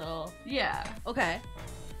 We could do a little... Yeah. Okay.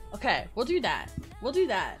 Okay, we'll do that. We'll do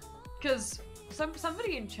that. Because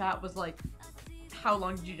somebody in chat was like, how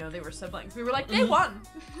long did you know they were siblings? We were like, they won.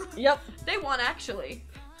 Yep. They won, actually.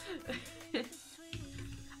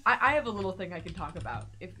 I have a little thing I can talk about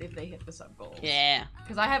if they hit the sub goals. Yeah.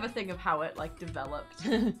 Because I have a thing of how it, like, developed.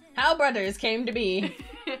 How brothers came to be.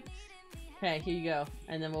 Okay, here you go.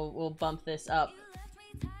 And then we'll bump this up.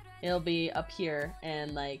 It'll be up here,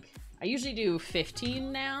 and, like, I usually do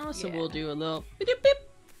 15 now, so we'll do a little beep beep.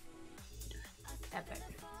 Epic.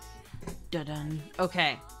 Dun-dun.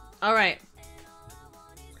 Okay. Alright.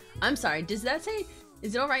 I'm sorry, does that say...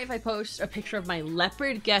 Is it alright if I post a picture of my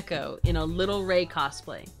leopard gecko in a Little Ray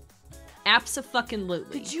cosplay?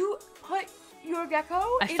 Abso-fucking-lutely. Did you put your gecko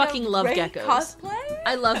I in fucking a love Ray geckos. cosplay?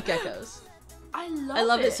 I love geckos. I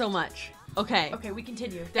love it so much. Okay. Okay, we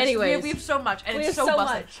continue. Anyways. we have so much, and We it's have so so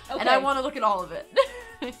busted. much. Okay. And I want to look at all of it.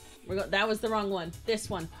 That was the wrong one. This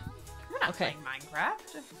one. We're not Okay. playing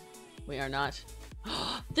Minecraft. We are not.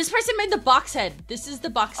 This person made the box head. This is the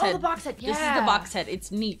box head. Oh, the box head. Yeah. This is the box head.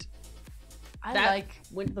 It's neat. I That like.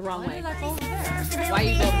 went the wrong Why way. did that go over there? Why are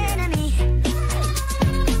you building it?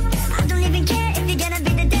 I don't even care if you're gonna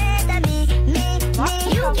be the death of me.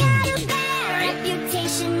 You got a bad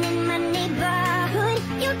reputation in my neighborhood.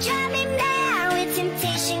 You drive me mad with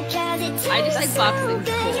temptation, 'cause it tastes I just like so boxing. good.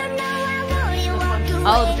 Cool. You know I want you walk away.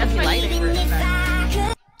 Oh, that's my my Even favorite. if I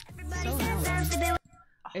could. So Everybody to be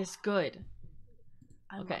It's good.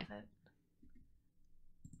 I Okay. love it.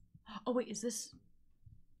 Oh wait, is this?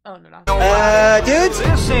 Oh no, not. Dudes?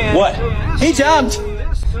 What? He jumped!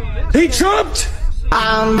 He jumped!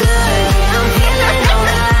 I'm good. I'm feeling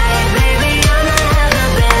alright, baby. I'ma have the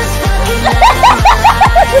best fucking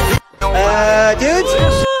Dudes?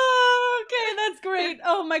 Okay, that's great.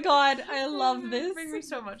 Oh my god, I love this. Bring me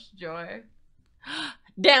so much joy.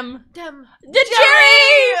 Dem. Dem. The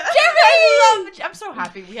Jerry! I'm so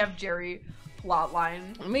happy we have Jerry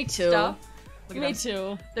plotline Me too. stuff. Look at Me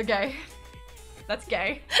them. too. They're gay. That's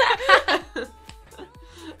gay.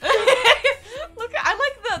 Look, I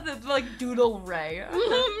like the like doodle Ray.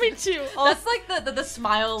 Me too. That's like the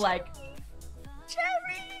smile, like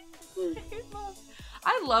Jerry.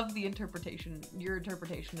 I love the interpretation, your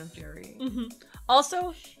interpretation of Jerry.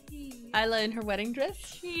 Also, Isla in her wedding dress.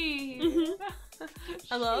 She.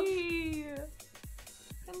 I love. She.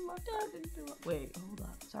 I love that. Wait, hold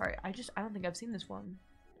up. Sorry, I don't think I've seen this one.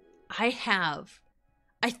 I have.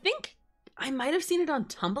 I think I might have seen it on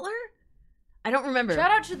Tumblr. I don't remember.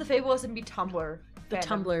 Shout out to the fablesmp Tumblr. the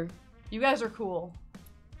fandom. Tumblr. You guys are cool.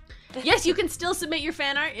 Yes, you can still submit your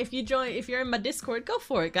fan art if you join. If you're in my Discord, go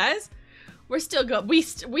for it, guys. We're still go. We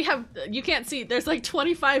have. You can't see. There's like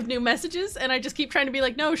 25 new messages, and I just keep trying to be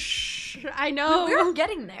like, no, shh. I know. We're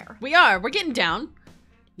getting there. We are. We're getting down.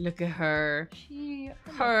 Look at her.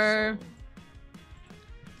 Her.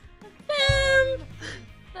 Them.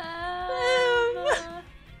 Them.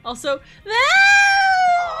 Also, them.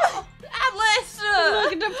 Atlas.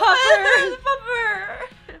 Look at the pupper. The pupper.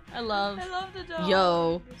 I love. I love the dog.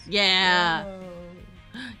 Yo. Yeah. Yo.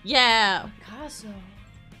 Yeah. Picasso.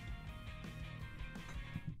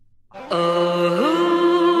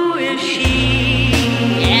 Oh, who is she?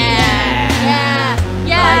 Yeah.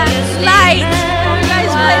 Yeah. Lights. You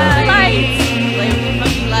guys play with lights. Play with the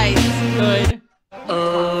fucking lights. Good.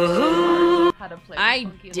 Oh, How to play with I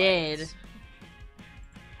funky did. lights.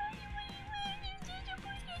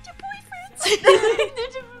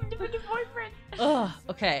 Ugh.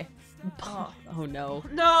 Okay. Oh. Oh no.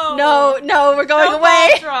 No. No. No. We're going No away.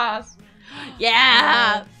 Monstros.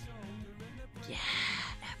 Yeah. Yeah.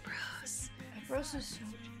 Ebros. Rose is so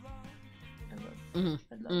Mm.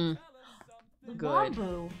 I love Mm. the Good.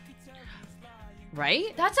 Mambu.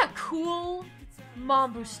 Right? That's a cool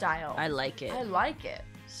Mambu style. I like it. I like it.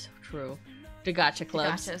 So true. The gacha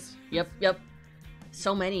clubs. Gotchas. Yep. Yep.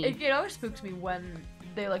 So many. It always spooks me when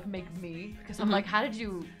they like make me, because I'm like, how did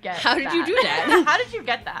you get How did you do that? How did you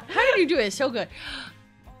get that? How did you do it? So good.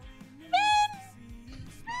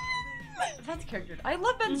 Ben's character. I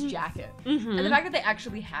love Ben's jacket. Mm-hmm. And the fact that they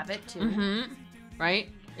actually have it too. Mm-hmm. Right?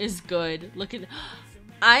 Is good. Look at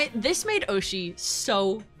this made Oshi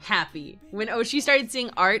so happy. When Oshi started seeing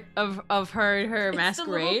art of her It's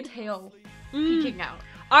masquerade. the little tail peeking out.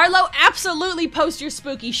 Arlo, absolutely post your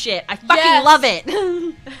spooky shit. I fucking Yes. love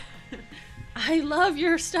it. I love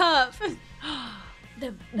your stuff.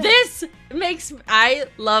 This makes I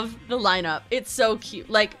love the lineup. It's so cute.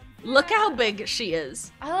 Like, look how big she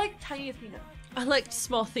is. I like Tiny Athena. I like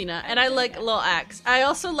small Thina, and I like Lil Axe. I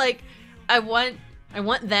also like. I want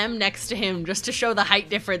them next to him just to show the height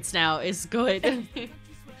difference. Now is good.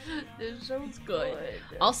 They're so good.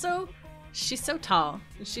 Also, she's so tall.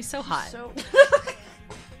 And she's so hot. So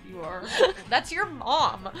You are. That's your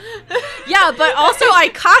mom. Yeah, but also I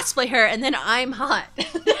cosplay her and then I'm hot.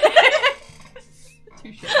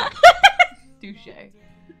 Touche. Touche.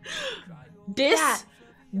 This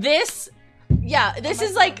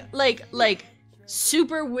is like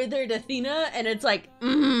super withered Athena, and it's like,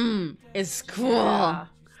 it's cool. Yeah.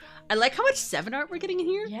 I like how much 7 art we're getting in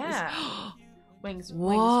here. Yeah. Wings.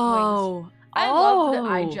 Whoa. I love that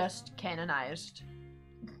I just canonized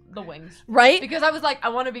the wings. Right? Because I was like, I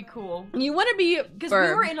want to be cool. You want to be Because we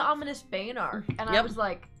were in Ominous Bane arc, and I Yep. was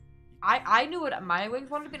like, I knew what my wings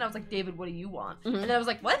wanted to be, and I was like, David, what do you want? Mhm. And I was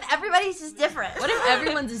like, what if everybody's is different? What if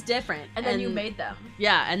everyone's is different? And then you made them.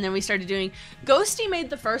 Yeah, and then we started doing. Ghosty made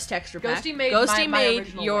the first texture pack. Ghosty made my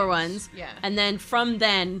original your wings. ones. Yeah. And then from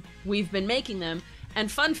then we've been making them.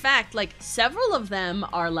 And fun fact, like several of them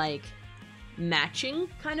are like matching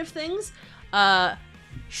kind of things.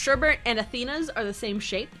 Sherbert and Athena's are the same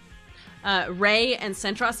shape. Ray and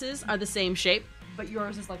Centros's are the same shape. But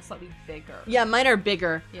yours is like slightly bigger. Yeah, mine are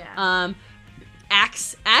bigger. Yeah.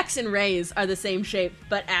 Axe and Ray's are the same shape,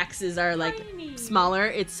 but Axe's are like Tiny. smaller.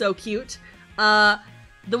 It's so cute. The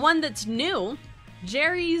one that's new,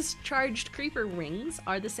 Jerry's charged creeper wings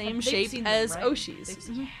are the same They've shape seen them, as right? Oshi's. They've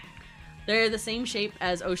seen- They're the same shape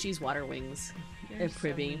as Oshi's water wings. They're so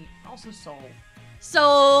pretty. neat. Also soul.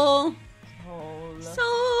 Soul.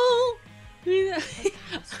 Soul.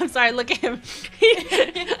 I'm sorry, look at him.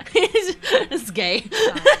 He's gay.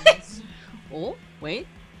 Signs. Oh, wait.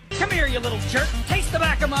 Come here, you little jerk. Taste the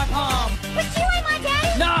back of my palm. But you ain't my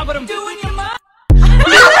daddy. Nah, but I'm doing your mom.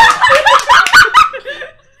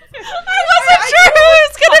 I wasn't sure who it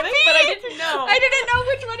was gonna be, but I didn't know. I didn't know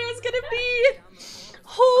which one it was gonna be.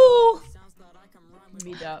 Oh.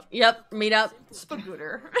 Meet up. Yep, meet up.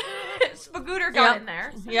 Spagooter. Spagooter got Yep. in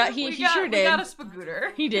there. Yeah, he sure We did. got a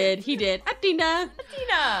Spagooter. He did. Athena.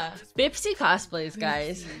 Tina. Bipsy cosplays,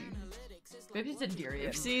 guys. Bipsy's Endirian.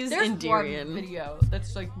 Bipsy's There's Endirian. one video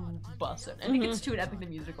that's like busted. I think it's to an Epic the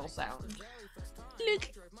Musical sound. Look,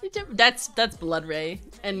 that's Blood Ray,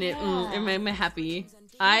 and it made me happy.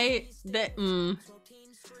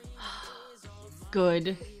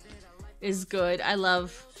 Good is good. I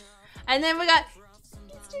love. And then we got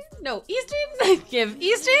Easton. Give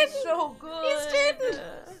Easton. So good. Easton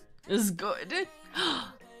is good.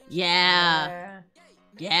 Yeah.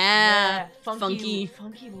 Funky.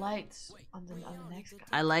 Funky lights on the next guy.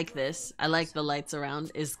 I like this. I like the lights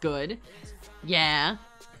around. Is good. Yeah.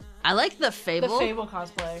 I like the Fable. The Fable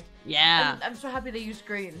cosplay. Yeah. I'm so happy they used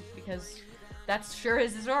green because that's sure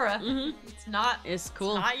his aura. It's not. It's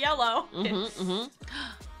cool. Not yellow.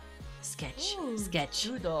 Sketch. Ooh, Sketch.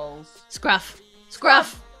 Doodles. Scruff.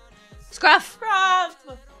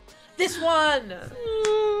 This one.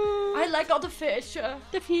 I like all the fish.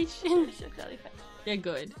 The fish. Jellyfish. They're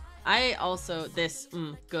good. I also this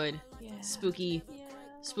good. Yeah. Spooky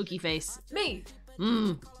face. Me.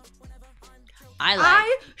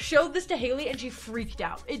 I showed this to Haley and she freaked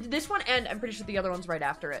out. This one and I'm pretty sure the other one's right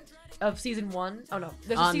after it. Of season 1. Oh no.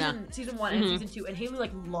 There's a season 1 and season 2 and Haley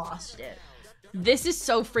like lost it. This is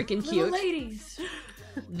so freaking cute. Little ladies.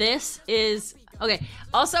 This is okay.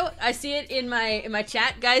 Also, I see it in my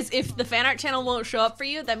chat, guys. If the fan art channel won't show up for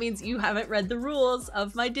you, that means you haven't read the rules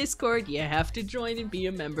of my Discord. You have to join and be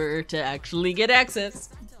a member to actually get access.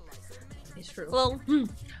 It's true. Well,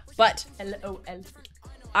 but LOL.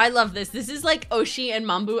 I love this. This is like Oshi and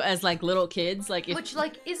Mambu as like little kids, like if Which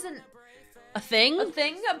like isn't a thing,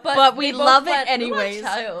 but we they both love it went, anyways. "My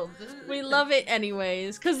child." We love it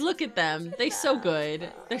anyways. Cause look at them, they're so good.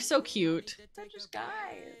 They're so cute. They're just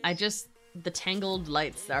guys. The tangled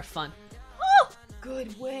lights are fun.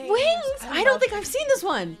 Good wings. Wings! I don't think I've seen this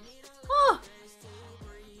one. Oh.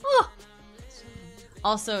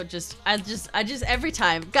 Also, I just every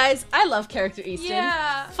time, guys, I love character Easton.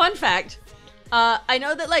 Yeah. Fun fact. I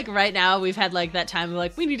know that like right now we've had like that time of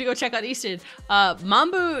like we need to go check out Easton.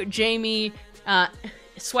 Mambu, Jamie,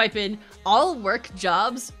 Swipin, all work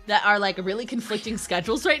jobs that are like really conflicting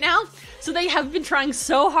schedules right now. So they have been trying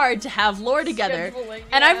so hard to have lore together.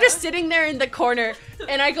 And I'm just sitting there in the corner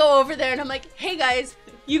and I go over there and I'm like, hey guys,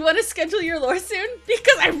 you want to schedule your lore soon?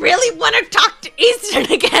 Because I really want to talk to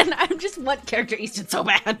Easton again. I just want character Easton so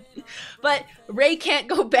bad. But Ray can't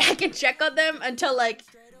go back and check on them until like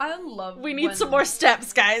I love we need some more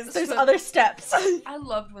steps, guys. There's other steps. I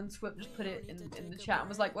loved when Swip just put it in the chat and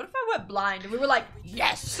was like, what if I went blind? And we were like,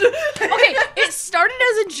 yes! Okay, it started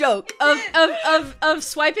as a joke of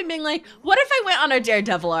Swiping being like, what if I went on a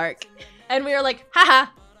Daredevil arc? And we were like, haha.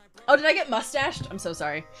 Oh, did I get mustached? I'm so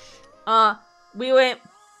sorry. They went,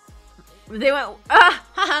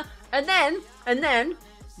 haha. And then,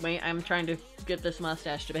 wait, I'm trying to get this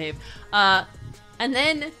mustache to behave. And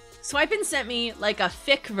then Swipin sent me like a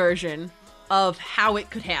fic version of how it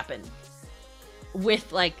could happen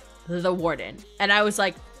with like the warden. And I was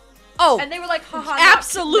like, oh, And they were like, haha,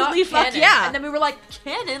 absolutely, not fuck canon. yeah. And then we were like,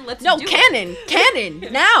 canon, let's no, do canon, it.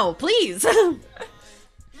 canon, now, please.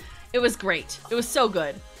 It was great. It was so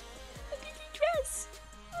good. Look at the dress.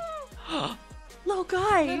 Little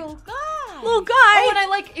guy. Little guy. Little guy. Oh, and I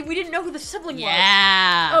like, we didn't know who the sibling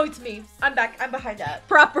Yeah. was. Oh, it's me. I'm back. I'm behind that.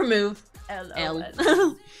 Proper move. L.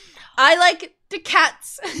 I like the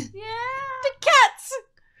cats. Yeah. The cats.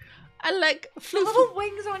 I like The Floofy. little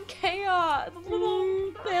wings on Chaos. The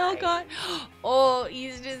little They all got. Oh,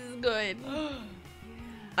 he's just as good.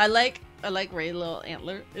 I like Ray little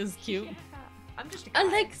antler is cute. Yeah. I'm just a I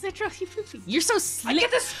guy. like Citra Floofy. You're so I slick. get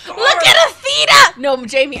this scar. Look at Athena. No,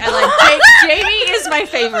 Jamie. I like Jamie is my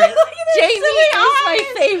favorite. Jamie is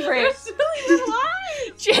my favorite. Silly little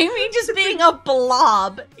eyes. Jamie just being a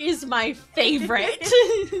blob is my favorite.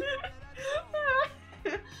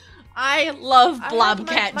 I love blob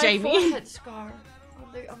cat my Jamie. forehead scar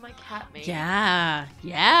on my cat mate. Yeah,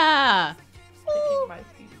 yeah. Licking my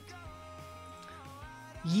feet.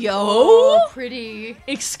 Yo, Oh, pretty.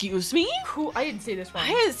 excuse me? Cool. I didn't see this one. I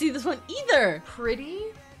didn't see this one either. Pretty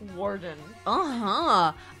warden.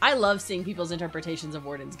 Uh-huh. I love seeing people's interpretations of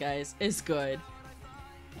wardens, guys. It's good.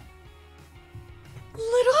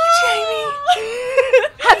 Little Jamie.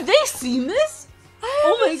 Have they seen this?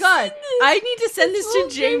 Oh my god. I need to send this to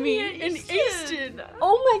Jamie and Easton.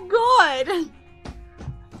 Oh my god.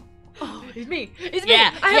 Oh, it's me. It's Yeah,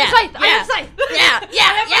 me. I have yeah, sight. I yeah. have sight. Yeah,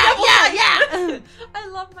 yeah, yeah. I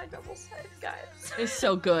love my double sight, guys. It's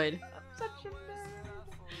so good. I'm such a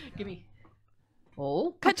nerd. Give me.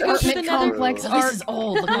 Oh, Apartment complex Oh, art. this is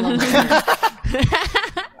old. Look, I love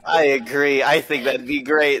this. I agree. I think that'd be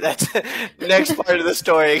great. That's next part of the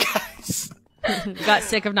story, guys. Got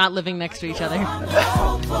sick of not living next to each other.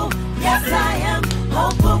 Yes, I am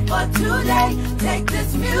hopeful for today. Take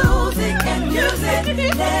this music and use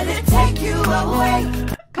it. Let it take you away.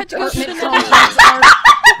 Apartment complex art.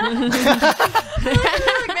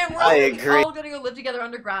 I agree. All gonna go live together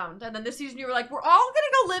underground, and then this season you were like, we're all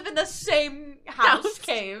gonna go live in the same house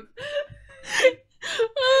cave.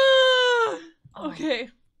 Okay.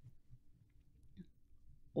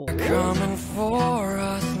 Coming for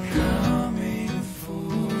us, coming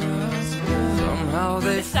for us. Somehow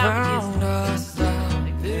they found us.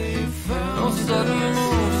 No sudden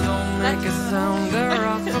moves, don't make a sound. They're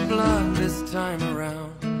out for blood this time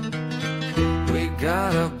around. We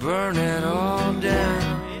gotta burn it all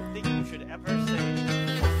down.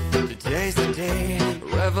 Today's the day,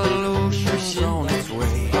 revolution's on its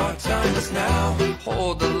way. Our time is now,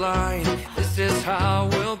 hold the line. This is how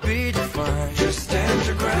we'll be defined. Just stand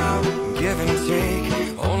your ground, give and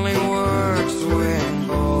take. Only works when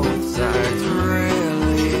both sides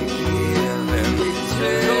really give and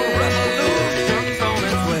take. The revolution's on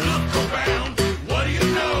its way. Around, what do you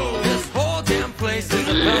know? This whole damn place is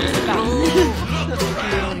about to blow. Look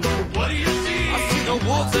around, what do you see? I see the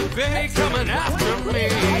wolves at bay coming after me.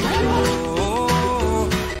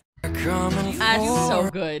 That's so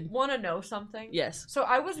good. Want to know something? Yes. So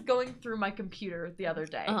I was going through my computer the other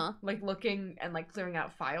day, Uh-huh. like looking and like clearing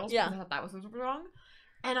out files. Yeah. Because I thought that was wrong.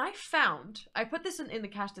 And I put this in the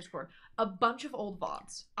cast Discord, a bunch of old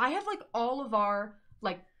VODs. I have like all of our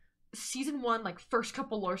like season 1, like first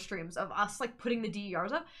couple lore streams of us like putting the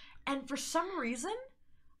DERs up. And for some reason,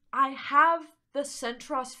 I have the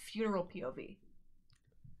Centros funeral POV.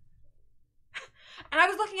 And I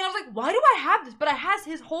was looking and I was like, why do I have this? But it has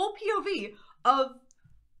his whole POV of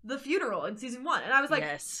the funeral in season 1. And I was like,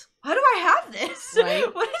 yes. Why do I have this?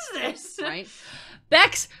 Right. What is this? Right.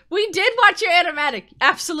 Bex, we did watch your animatic.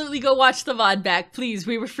 Absolutely go watch the VOD back, please.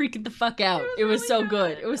 We were freaking the fuck out. It was so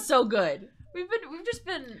good. It was so good. We've just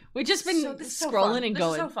been scrolling so and fun. going.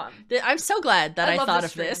 This is so fun. I'm so glad that I love thought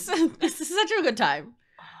this of this. stream. This is such a good time.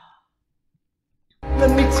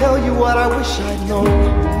 Let me tell you what I wish I'd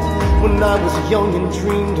known when I was young and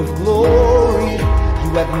dreamed of glory.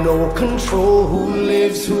 You have no control. Who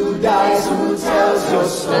lives, who dies, who tells your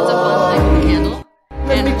story. That's a fun thing to handle.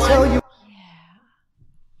 Let me tell you.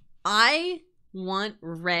 I want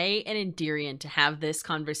Ray and Endirian to have this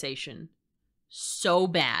conversation so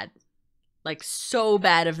bad. Like, so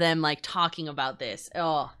bad of them, like, talking about this.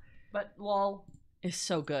 Oh, But lol, it's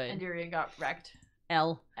so good. Endirian got wrecked.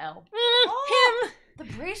 L. L. Him. The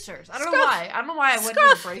bracers. I don't know Scruff. why. I don't know why I went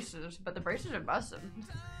Scruff. to the bracers, but the bracers are busting.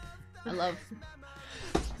 I love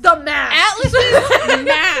The mask. Atlas's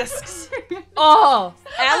masks. Oh,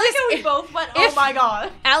 Alice, I like how we both went, oh if- my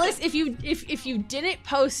god. Alice, if you didn't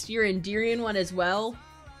post your Endirian one as well,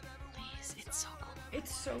 please, it's so cool.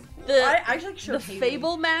 It's so cool. The I like showed the Haley.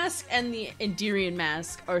 Fable mask and the Endirian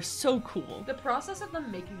mask are so cool. The process of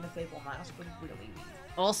them making the Fable mask was really neat.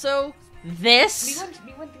 Also, this.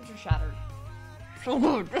 Me when things are shattered. So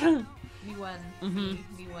good. Me when. Mhm.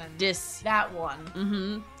 Me when. This. That one.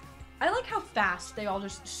 Mm-hmm. I like how fast they all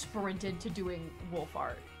just sprinted to doing wolf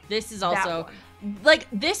art. This is That also one. like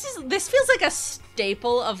this feels like a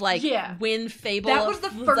staple of like Yeah. when Fable. That was the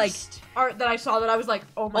first like, art that I saw that I was like,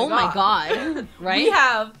 oh my oh god. my god, right? We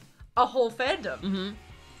have a whole fandom. Mm-hmm.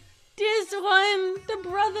 This one, the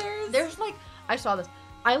brothers. There's like, I saw this.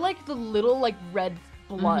 I like the little like red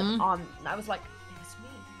blood Mhm. on. I was like, it's me.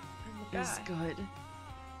 I'm the It's guy. good.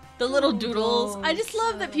 The little doodles. I just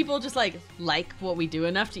love that Doodles. people just like what we do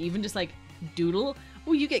enough to even just like doodle.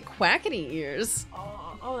 Oh, you get quackity ears.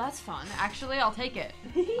 Oh, that's fun. Actually, I'll take it.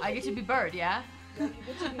 I get to be bird, yeah? You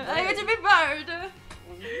get to be I get to be bird.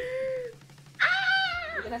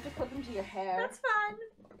 You're gonna have to clip them to your hair. That's fun.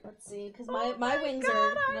 Let's see, because my wings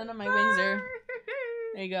are. None of my wings are.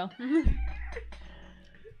 There you go.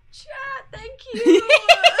 Chat, thank you.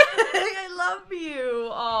 I love you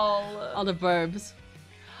all. All the verbs.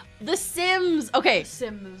 The Sims. Okay,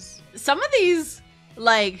 Sims. some of these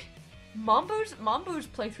like Mambo's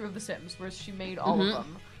playthrough of The Sims, where she made all Mhm. of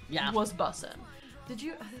them, Yeah. was bussin'. Did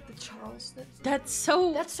you the Charles? that's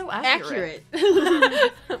so accurate.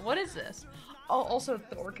 accurate. What is this? Oh, also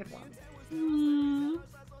the orchid one.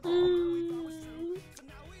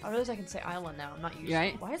 I realize I can say island now. I'm not used.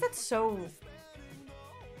 Right. Why is that so?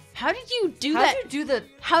 How did you do How that? did you do the?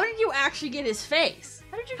 How did you actually get his face?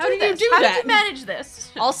 How did you How do did you this? do How that? did you manage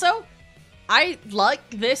this? Also, I like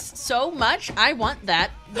this so much. I want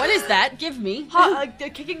that. What is that? Give me.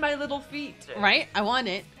 Kicking my little feet. Right? I want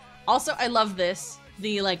it. Also, I love this.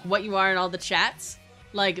 The like what you are in all the chats.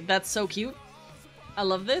 Like that's so cute. I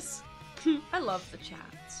love this. I love the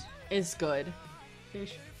chats. It's good.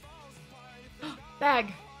 Fish.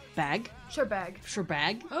 Bag. Bag. Sure bag. Sure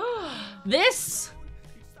bag. This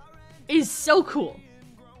is so cool.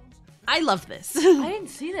 I love this. I didn't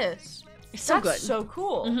see this. It's so That's good. so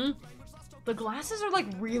cool. Mm-hmm. The glasses are like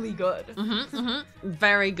really good. Mm-hmm, mm-hmm.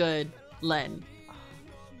 Very good, Len.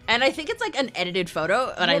 And I think it's like an edited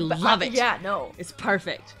photo, and I love it. Yeah, no. It's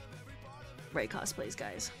perfect. Ray cosplays,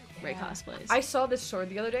 guys. Ray cosplays. I saw this sword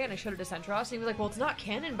the other day and I showed it to Centros and he was like, well, it's not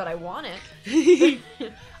canon, but I want it.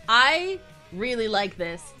 I really like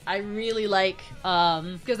this. I really like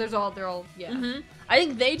Because they're all yeah. mhm. I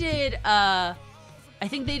think they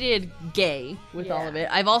did gay with all of it.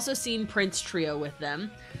 I've also seen Prince Trio with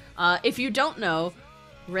them. If you don't know,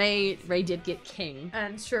 Ray did get king.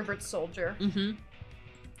 And Sherbert's soldier. Mm-hmm.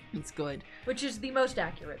 It's good. Which is the most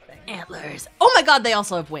accurate thing. Antlers. Oh my god, they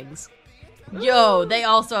also have wings. Yo, they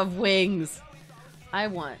also have wings. I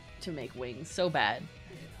want to make wings so bad.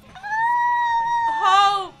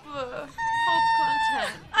 Hope! Hope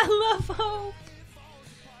content. I love hope.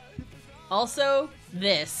 Also,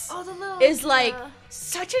 this Oh, the little is like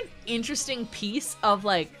such an interesting piece of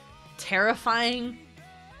like terrifying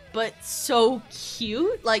but so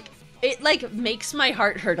cute. Like it like makes my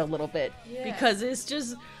heart hurt a little bit because it's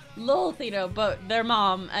just little Theta, but their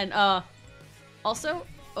mom and also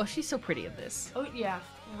she's so pretty in this. Oh yeah,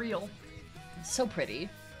 real. So pretty.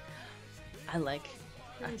 I like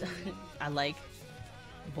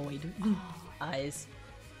void eyes.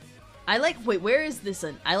 I like wait, where is this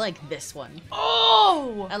one? I like this one.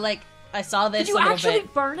 Oh! I saw this Did you a little actually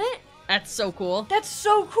bit. burn it? That's so cool. That's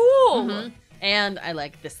so cool! Mhm. And I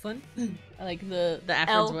like this one. I like the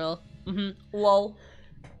Afron's will. Mm-hmm. Lol.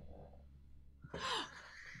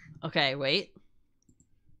 Okay, wait.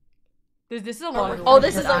 This is a long Oh,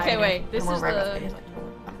 this is okay. Wait, this is the.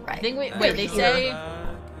 Right. Thing. Wait. They say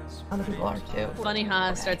Other people are too. funny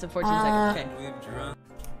huh starts at 14 seconds. Okay.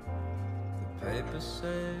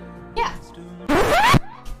 Yeah.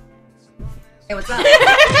 Hey, what's up?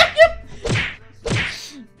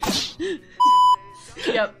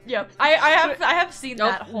 Yep. I have seen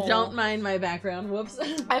that whole. Don't mind my background. Whoops.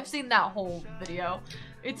 I've seen that whole video.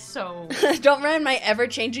 It's so. Don't mind my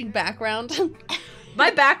ever-changing background.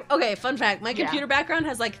 Okay, fun fact. My computer background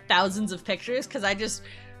has like thousands of pictures because I just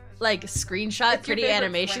like screenshot It's your pretty favorite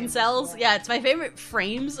animation frames, cells. Yeah, it's my favorite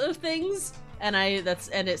frames of things, and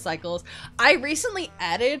it cycles. I recently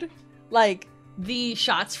added like the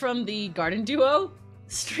shots from the Garden Duo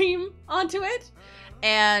stream onto it,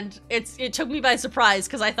 and it took me by surprise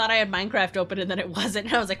because I thought I had Minecraft open and then it wasn't.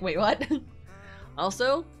 And I was like, wait, what?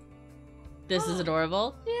 Also, this is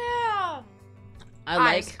adorable. Yeah. I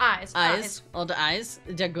Eyes, like eyes. All the eyes.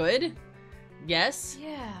 They're good. Yes.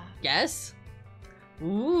 Yeah. Yes.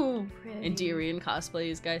 Ooh. Pretty. Endirian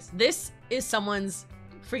cosplays, guys. This is someone's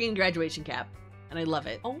freaking graduation cap. and I love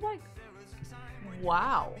it. Oh my.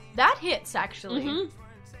 Wow. That hits, actually. Mhm.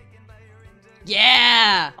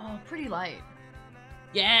 Yeah! Oh, pretty light.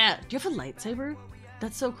 Yeah! Do you have a lightsaber?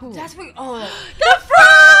 That's so cool. That's what. Oh. The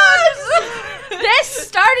frogs! This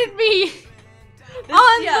started me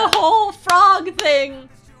on the whole frog thing.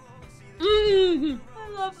 I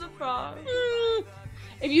love the frog.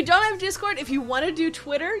 If you don't have Discord, if you want to do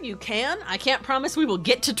Twitter, you can. I can't promise we will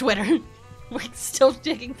get to Twitter. We're still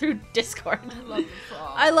digging through Discord. I love the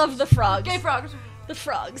frogs. I love the frogs. Gay frogs. The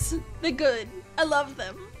frogs. They're good. I love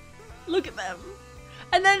them. Look at them.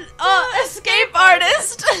 And then, escape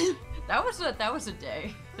artist. That was a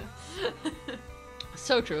day.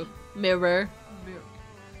 So true. Mirror.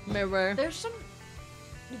 Mirror. There's some.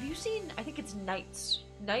 Have you seen? I think it's Knights.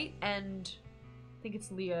 Knight and I think it's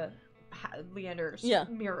Leander's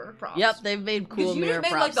mirror props. Yep, they've made cool you mirror just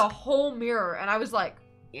made props. like the whole mirror, and I was like,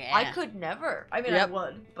 yeah, I could never. I mean, I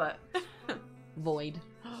would, but Void.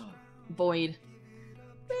 Void.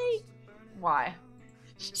 Why?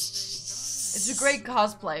 It's a great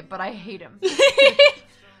cosplay, but I hate him.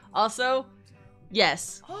 Also,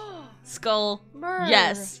 yes. Skull. Myrrh.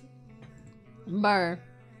 Yes. Myrrh.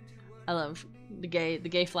 I love the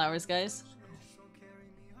gay flowers, guys.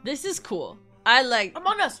 This is cool. I like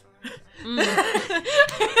Among Us.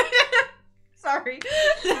 Sorry.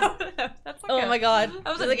 That's oh my god.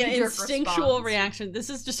 That was like an knee-jerk instinctual response. reaction. This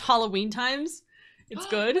is just Halloween times. It's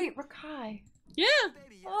good. Wait, Rakai. Yeah.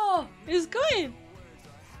 Oh, it's good.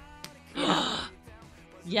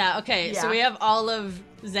 Yeah, okay. So Yeah. we have all of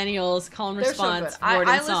Zennial's call and They're response so good. word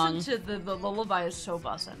I and song. listened to the lullaby is so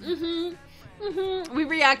bussin'. We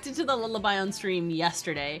reacted to the lullaby on stream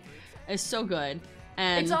yesterday. It's so good.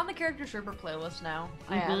 And It's on the Character Sherper playlist now.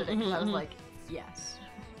 I added it because I was like, yes.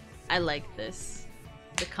 I like this.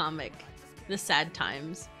 The comic. The sad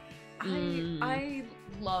times. I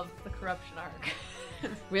love the corruption arc.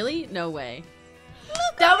 Really? No way.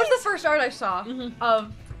 That was the first art I saw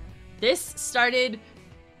of this started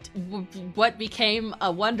what became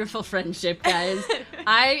a wonderful friendship, guys.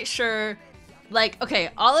 I sure okay,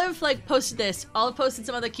 Olive posted this. Olive posted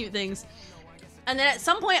some other cute things. And then at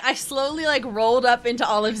some point I slowly rolled up into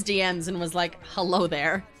Olive's DMs and was like, "Hello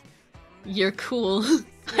there. You're cool.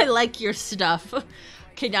 I like your stuff.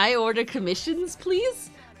 Can I order commissions, please?"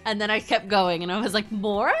 And then I kept going and I was like,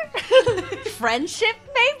 "More? Friendship,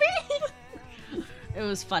 maybe?" It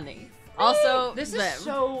was funny. Also, this is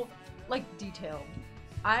so detailed.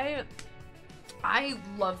 I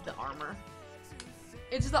love the armor.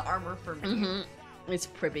 It's the armor for me. It's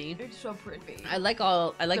pretty. It's so pretty. I like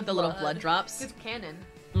the little blood drops. It's canon.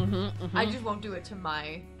 I just won't do it to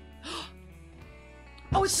my.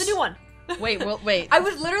 Oh, it's the new one. Wait, well, wait. I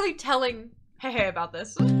was literally telling Hey about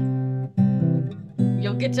this.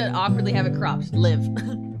 You'll get to awkwardly have it cropped. Live.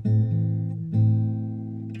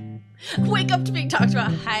 Wake up to being talked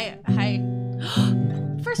about. Hi.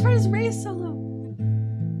 First part is Ray's solo.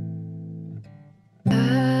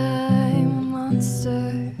 I'm a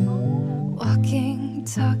monster, walking,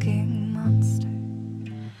 talking monster.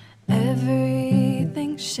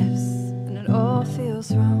 Everything shifts and it all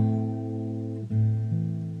feels wrong.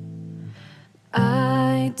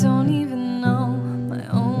 I don't even know my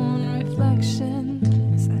own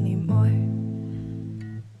reflections anymore.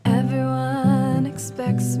 Everyone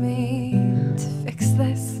expects me to fix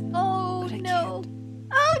this. Oh but I no. can't.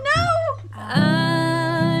 Oh no!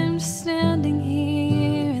 I'm standing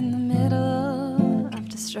here in the middle of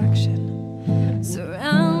destruction,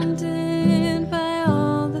 surrounded by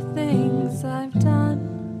all the things I've done.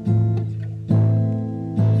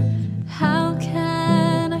 How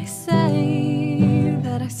can I say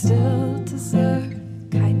that I still deserve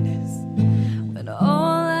kindness when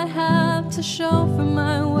all I have to show for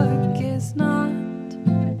my work is not?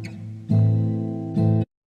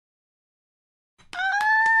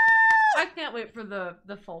 I can't wait for the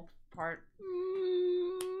full part.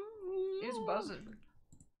 It's buzzing.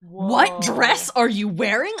 What dress are you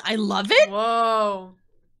wearing? I love it. Whoa.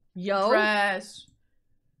 Yo. Dress.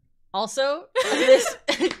 Also, this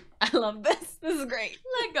I love this. This is great.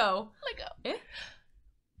 Let go. Eh?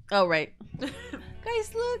 Oh right.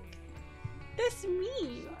 Guys, look. That's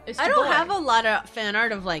me. It's I the don't boy. have a lot of fan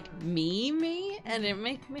art of me, and it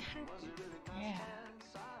makes me happy. Yeah.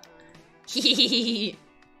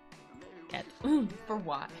 Cat. For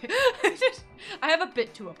what? I have a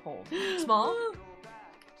bit to uphold. Small?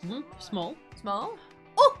 Small. Small?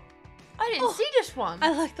 Oh! I didn't see this one.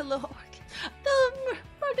 I like the little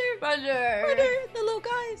butter, the little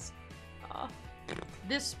guys.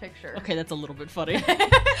 This picture. Okay, that's a little bit funny.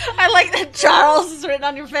 I like that Charles is written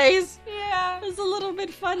on your face. Yeah. It's a little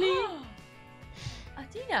bit funny. A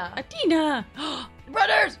Athena. Athena.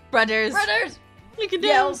 Brothers. Brothers. Brothers. Look at them.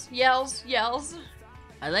 Yells. Yells. Yells.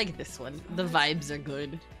 I like this one. The vibes are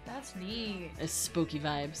good. That's neat. It's spooky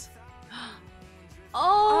vibes.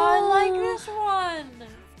 Oh, I like this one.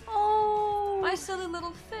 Oh, my silly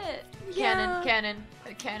little fit. Yeah. Canon.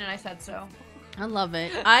 I said so. I love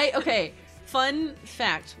it. Okay. Fun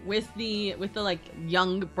fact with the like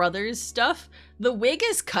young brothers stuff, the wig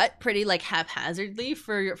is cut pretty like haphazardly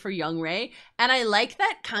for young Ray, and I like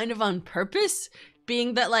that kind of on purpose,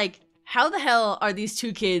 being that like how the hell are these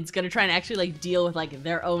two kids gonna try and actually like deal with like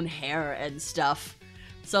their own hair and stuff?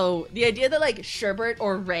 So the idea that like Sherbert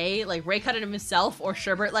or Ray, like Ray cut it himself or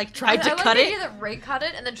Sherbert like tried to cut the it. idea that Ray cut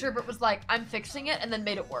it and then Sherbert was like, I'm fixing it, and then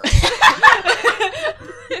made it work.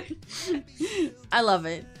 I love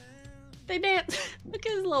it. They dance. Look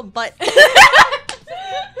at his little butt.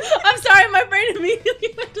 I'm sorry, my brain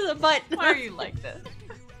immediately went to the butt. Why are you like this?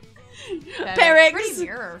 Perix. Pretty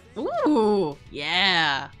mirror. Ooh,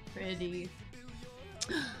 yeah. Pretty.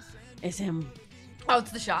 It's him. Oh,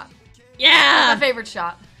 it's the shot. Yeah. That's my favorite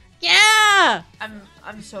shot. Yeah.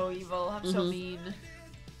 I'm so evil. I'm so mean.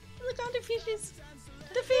 Look at all the fishes.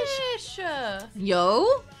 The fish.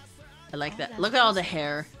 Yo. I like that. Look at all the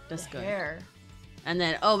hair. That's good. Hair. And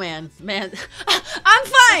then, oh man. I'm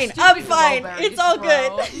fine. I'm fine. It's all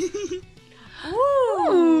good.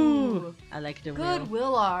 Ooh. I like the good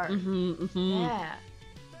will art. Yeah.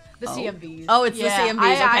 The CMVs. Oh, it's the CMVs.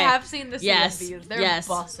 Okay. I have seen the CMVs. They're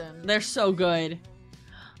bussin'. They're so good.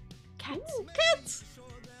 Cats. Ooh, cats.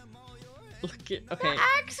 Look at okay. The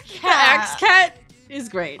axe cat. The axe cat is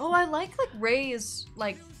great. Oh, I like Ray's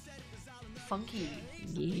like funky.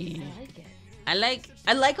 Yeah. I like it.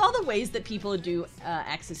 I like all the ways that people do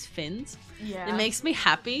Axe's fins. Yeah. It makes me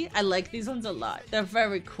happy. I like these ones a lot. They're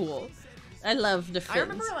very cool. I love the fins. I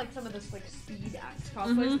remember like some of this like speed axe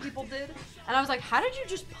cosplays people did, and I was like, how did you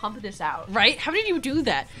just pump this out? Right? How did you do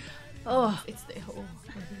that? Oh, it's the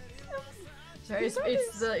sorry,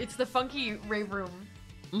 it's the funky Ray Room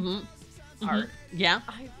art. Yeah,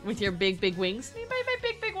 with your big wings. My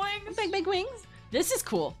big wings. Big wings. This is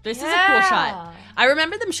cool. This is a cool shot. I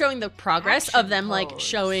remember them showing the progress of them like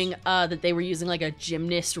showing that they were using like a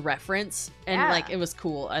gymnast reference, and like it was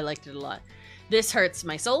cool. I liked it a lot. This hurts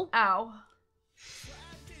my soul. Ow.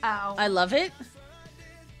 Ow. I love it.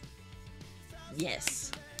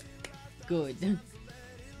 Yes. Good.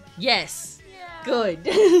 Yes. Yeah. Good.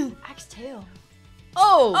 Axe tail.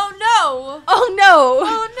 Oh. Oh no. Oh no.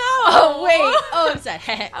 Oh no. Oh wait. Oh, it's that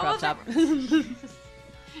crop top.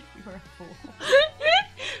 You're a fool.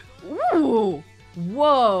 Ooh.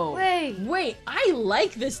 Whoa. Wait. I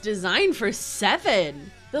like this design for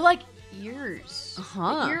 7. They're like ears.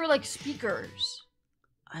 Like ear like speakers.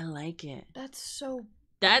 I like it.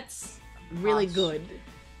 That's really good.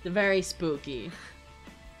 They're very spooky.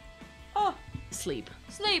 Oh. Sleep.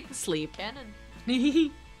 Canon.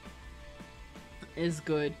 Is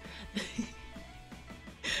good.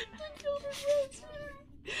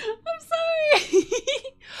 I'm sorry.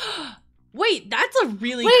 Wait, that's a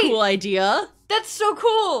really cool idea. That's so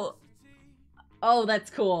cool. Oh,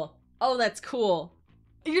 that's cool.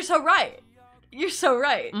 You're so right.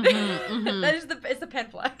 Mm-hmm. That is it's the pen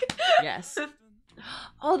flag. Yes.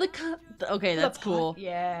 Oh, okay, that's cool.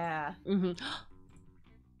 Yeah.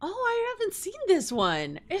 Oh, I haven't seen this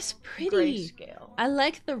one. It's pretty. Grayscale. I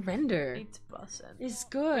like the render. It's bussin'. It's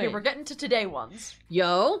good. Okay, we're getting to today ones.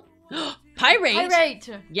 Yo. Pirate. Pirate.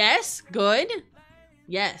 Yes, good.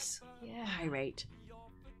 Yes. Yeah. Pirate.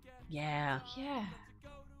 Yeah. Yeah.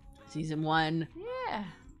 Season 1. Yeah.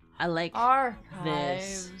 I like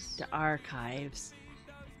archives. this. The archives.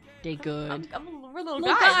 They good. We're little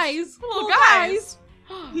guys. guys. Little guys.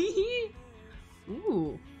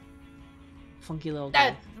 Ooh. Funky little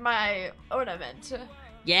guy. That's my ornament.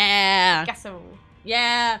 Yeah. Gasso.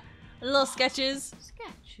 Yeah. Little sketches.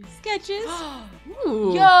 Sketches.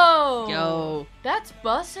 Ooh. Yo. That's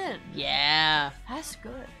bussin'. Yeah. That's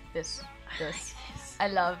good. This. I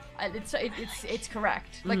love. It's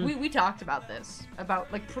correct. Like we talked about this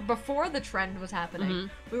about like before the trend was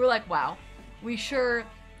happening. We were like, wow, we sure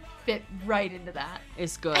fit right into that.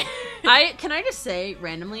 It's good. Can I just say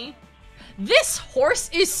randomly, this horse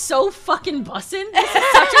is so fucking bussin'. This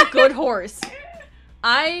is such a good horse.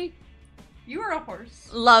 You are a horse.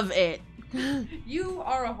 Love it. You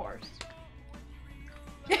are a horse.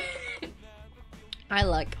 I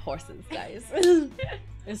like horses, guys.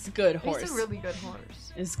 It's a good horse. It's a really good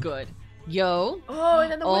horse. It's good. Yo. Oh,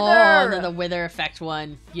 and then the wither. Oh, and then the wither effect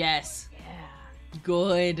one. Yes. Yeah.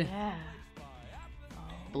 Good. Yeah.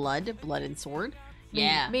 Blood and sword.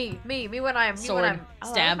 Yeah. Me when I'm sword. I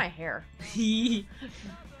Stab. like my hair.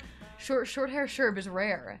 Short hair Sherb is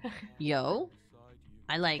rare. Yo,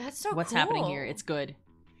 I like That's so what's happening cool. here. It's good.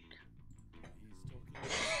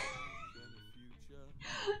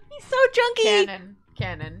 He's so chunky.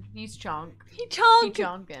 Canon. He's chunk. He chunk. He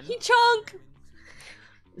chunkin'. He chunk.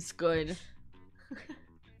 It's good.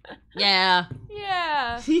 Yeah.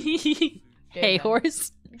 Yeah. Hey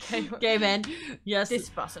horse. Gay man. Yes. This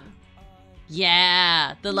bussin'.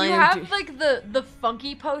 Yeah. The line. You have like the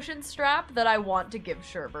funky potion strap that I want to give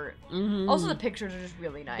Sherbert. Mhm. Also, the pictures are just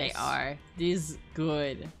really nice. They are. These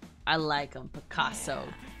good. I like them. Picasso.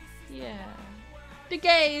 Yeah. The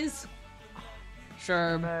gays.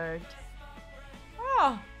 Sure.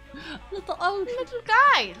 Oh, little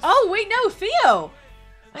guys. Oh wait, no, Theo.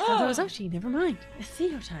 I thought that was Oshi. Never mind. It's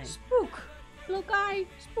Theo time. Spook. Little guy.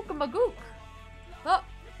 Spookamagook. Oh,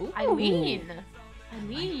 Ooh. Eileen.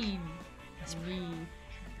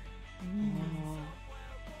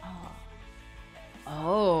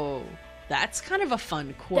 Oh, that's kind of a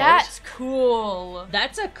fun quote. That's cool.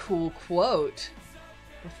 That's a cool quote.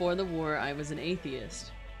 Before the war, I was an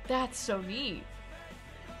atheist. That's so neat.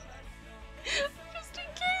 Just in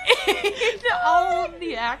case. All of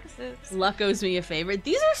the axes. Luck owes me a favor.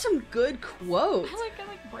 These are some good quotes. I like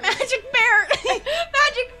brains. Magic bear.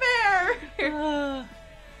 Magic bear.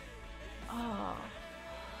 Oh.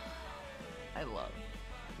 I love.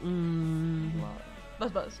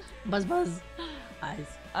 Love. Buzz. Buzz.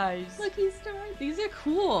 Eyes. Lucky star. These are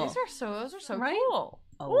cool. Those are so Right? cool.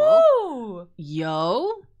 Oh. Ooh.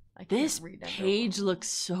 Yo. I can't This read that page looks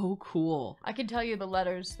so cool. I can tell you the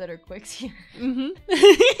letters that are quicks here.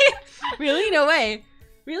 Really? No way.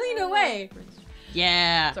 Really? No way.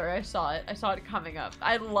 Yeah. Sorry, I saw it. I saw it coming up.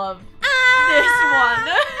 I love Ah!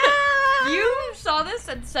 this one. You saw this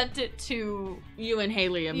and sent it to You and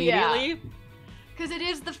Haley immediately. because it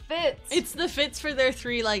is the fits. It's the fits for their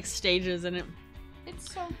 3 like stages and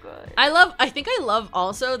It's so good. I think I love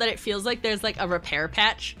also that it feels like there's like a repair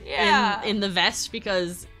patch in the vest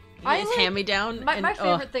because it's hand-me-down. My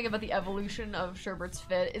favorite thing about the evolution of Sherbert's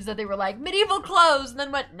fit is that they were like medieval clothes and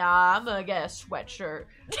then went, nah, I'm gonna get a sweatshirt.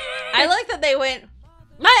 I like that they went,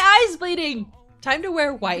 my eye's bleeding. Time to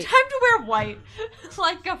wear white. Time to wear white.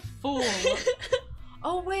 Like a fool.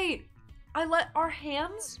 Oh wait, I let our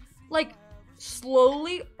hands like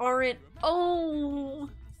slowly aren't. Oh,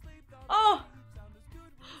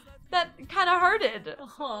 that kind of hurted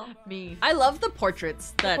me. I love the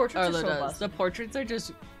portraits that portraits are Arlo so does. busted. The portraits are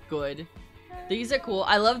just good. These are cool.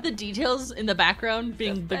 I love the details in the background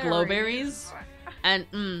being the glowberries, and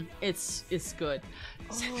it's good.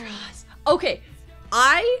 Centros. Okay,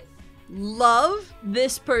 I love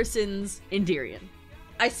this person's Endirian.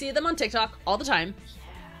 I see them on TikTok all the time,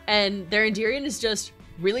 and their Endirian is just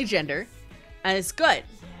really gender, and it's good.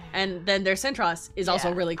 And then their Centros is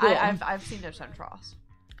also really cool. I've seen their Centros.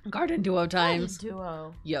 Garden duo times.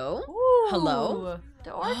 Duo. Yo. Ooh, Hello.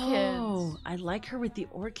 The orchids. Oh, I like her with the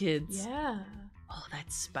orchids. Yeah. Oh,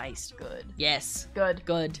 that's spiced. Good. Yes. Good.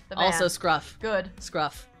 Good. The man. Also Scruff. Good.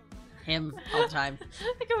 Scruff. Him all the time. I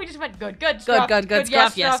think we just went good. Good. Good, Scruff. good. Scruff.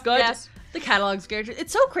 Yes, Scruff, good. Yes. The catalog's characters.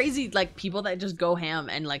 It's so crazy, like, people that just go ham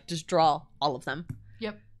and, like, just draw all of them.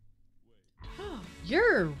 Yep.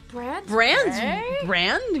 You're... Brand?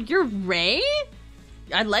 You're Ray?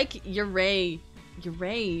 I like your Ray. Your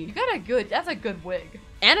Ray. You got a good... That's a good wig.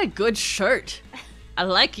 And a good shirt. I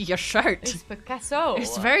like your shirt. It's Picasso.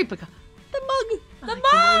 It's very Picasso. The mug. The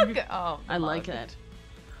mug! Oh, I mug. like that.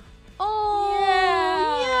 Oh,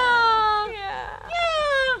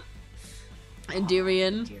 yeah.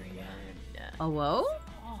 Endirian. Oh, whoa.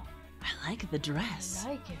 I like the dress. I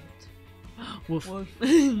like it. Woof. Woof.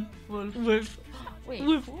 Woof. Woof. Wait,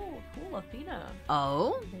 Woof. cool Athena.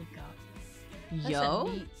 Oh. Makeup. Yo. That's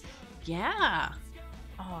a neat. Yeah.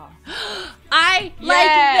 Oh. I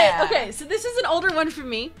like this. Okay, so this is an older one for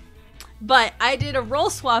me, but I did a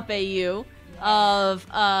roll swap AU of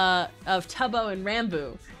Tubbo and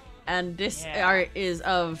Rambo, and this art is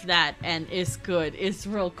of that, and it's good. It's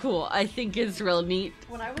real cool. I think it's real neat.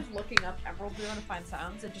 When I was looking up Emerald Blue to find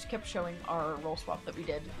sounds, it just kept showing our roll swap that we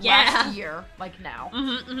did last year, like now.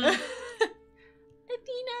 Athena.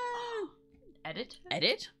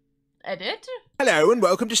 Edit? Hello and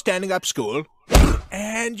welcome to Standing Up School.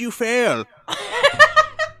 And you fail.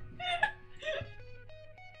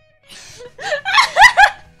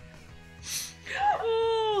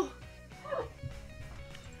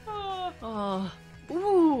 Oh.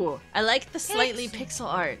 Ooh. I like the slightly pixel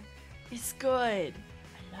art. It's good.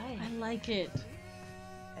 I like it.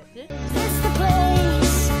 Is this the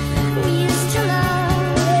place we used to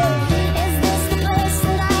love? Is this the place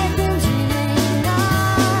that I've been dreaming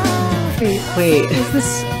of? Wait, is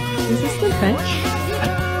this the bench?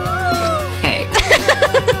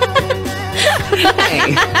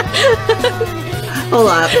 Hey. Hold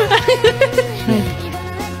up.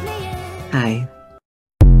 Hi.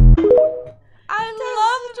 I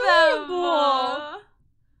love them.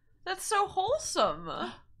 That's so wholesome.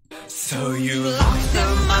 So you lock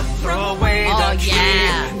them up, throw away the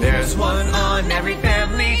key. There's one on every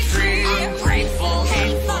family tree. Grateful,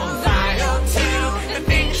 hateful, vile too. The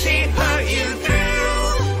things she put you through.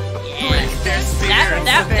 Break their spirits,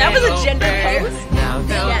 that was a gender pose. Now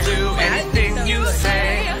they'll do anything you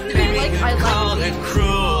say. Maybe you call it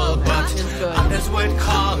cruel, but others would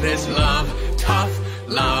call it love. Tough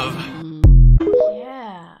love.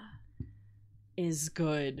 Yeah. Is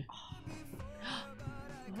good.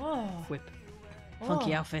 Oh. Whip.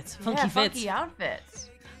 Funky outfits. Funky Yeah, fits. funky outfits.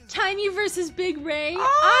 Tiny versus Big Ray.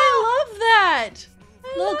 I love that.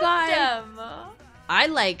 Little guy. Them. I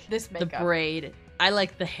like this the braid. I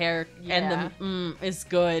like the hair and the is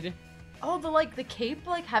good. Oh, the cape,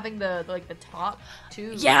 like having the top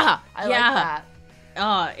too. Yeah, I like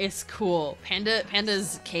that. It's cool.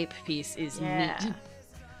 Panda's cape piece is neat.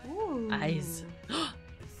 Ooh. Eyes.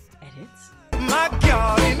 Edits. My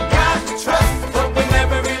God, in God to trust, but we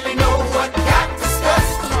never really know what got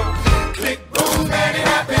discussed. Click, boom, and it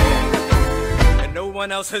happened. And no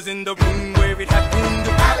one else is in the room where it happened.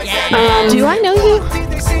 Do I know you?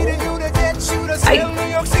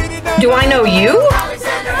 Do I know you?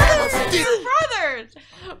 We're brothers.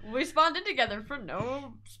 We spawned in together for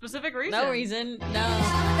no specific reason. No reason. No.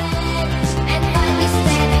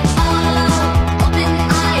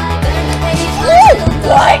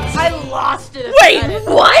 What? I lost it. Wait,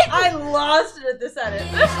 what? I lost it at this edit.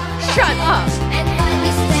 Shut up.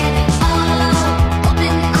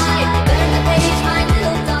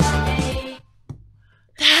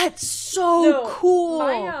 That's so cool.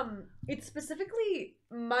 My it's specifically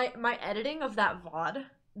my editing of that VOD.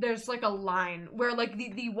 There's like a line where like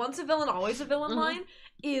the once a villain always a villain line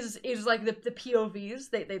is like the POVs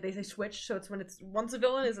they switch, so it's when it's once a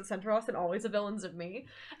villain is at Centros and always a villain's at me,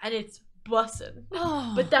 and it's bussin'.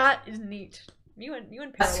 But that is neat. You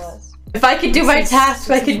and parallels. If I could do my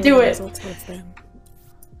task, I could do it.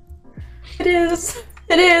 It is.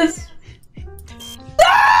 It is. No!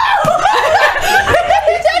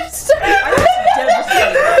 I'm so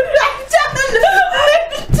devastated.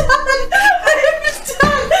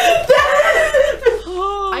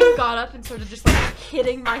 I got up and started just like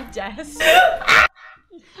hitting my desk.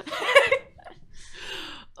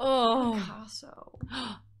 Oh. Picasso.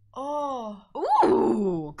 Oh.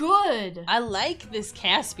 Ooh. Good. I like this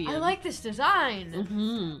Caspian. I like this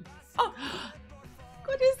design. Oh.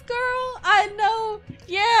 Goodness, girl. I know.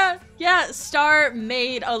 Yeah. Star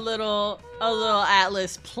made a little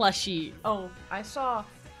Atlas plushie. Oh, I saw.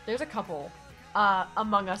 There's a couple.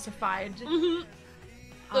 Among Us-ified. Look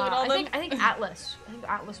at all them. I think Atlas. I think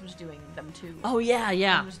Atlas was doing them too. Oh yeah.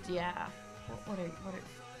 Yeah. What are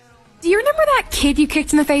Do you remember that kid you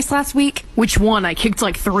kicked in the face last week? Which one? I kicked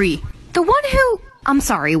like 3. The one who... I'm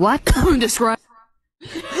sorry, what? Describe...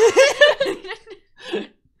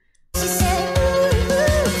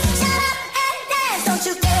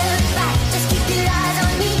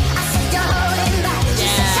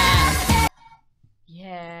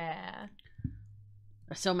 Yeah.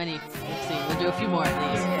 There's so many. Let's see. We'll do a few more of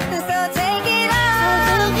these.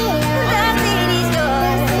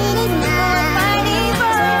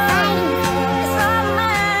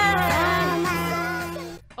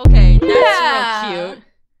 Okay, that's real cute.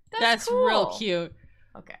 That's cool. real cute.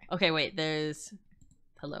 Okay. Okay, wait. There's.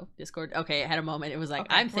 Hello, Discord. Okay, I had a moment. It was like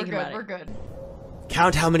I'm thinking about it. We're good.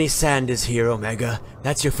 Count how many sand is here, Omega.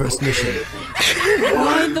 That's your first mission.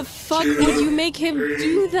 Why the fuck would you make him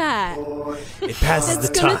do that? It passes It's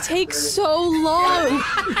the gonna time. take so long.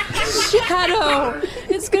 Shadow,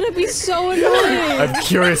 it's gonna be so annoying. I'm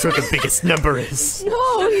curious what the biggest number is.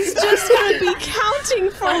 No, he's just gonna be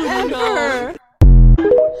counting forever.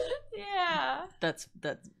 Yeah. That's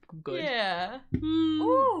good. Yeah.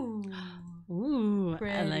 Ooh.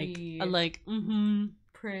 Pretty. I like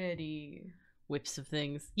pretty whips of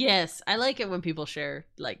things. Yes, I like it when people share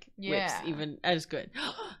like whips. Yeah. Even that is good.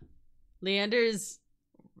 Leander's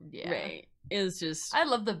Ray is just. I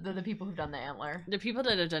love the people who've done the antler. The people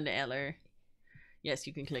that have done the antler. Yes,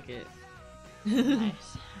 you can click it.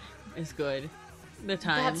 Nice. It's good. The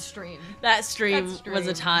time. That stream was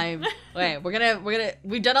a time. Wait,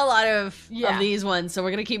 we've done a lot of these ones, so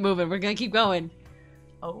we're gonna keep moving. We're gonna keep going.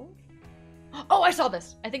 Oh, I saw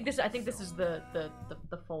this. I think this is the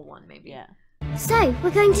full one, maybe. Yeah. So,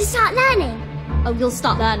 we're going to start learning. Oh, you'll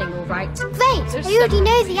start learning, all right. Great, I already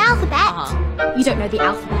know the alphabet. You don't know the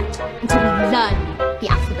alphabet until you learn the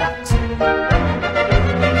alphabet.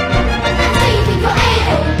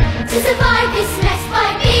 To survive this next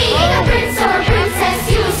fight, being a prince or a princess,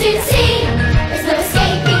 you'll soon see. There's no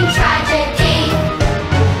escaping tragedy.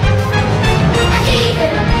 And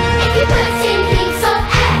even if you put in heaps of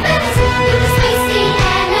effort, you'll just waste the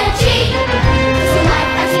energy. 'Cause your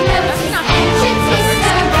life as you know it is ancient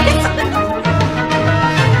history.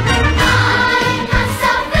 I have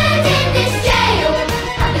suffered in this jail.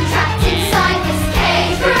 I've been trapped inside this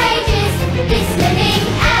cage for ages. Listening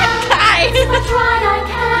out. Much what I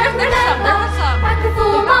can remember. Back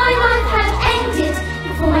before my life had ended.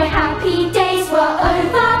 Before my happy days were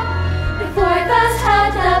over. Before I first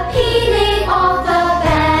heard the pealing of the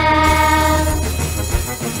bell.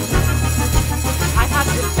 I have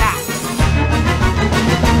this back.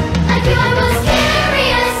 I knew I was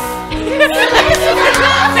curious. So listen to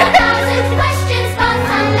ask 1,000 questions, but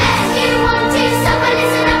unless you want to suffer,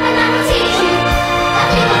 listen up and I will teach you.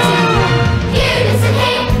 Nothing more to you. Listen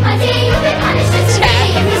here, my dear, you'll be punished just to me.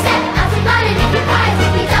 If you step out of line and if you cry,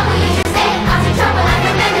 if you double, you should stay out of trouble. And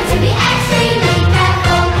remember to be extremely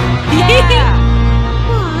careful. Yeah.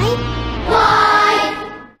 Why?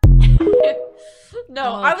 No,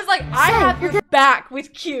 I was like, I have your back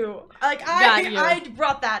with Q. Like Got you. I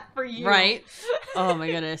brought that for you. Right? Oh my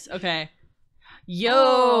goodness. Okay. Yo.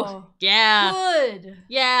 Oh, yeah. Good.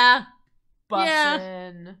 Yeah.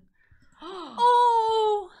 Bussin'.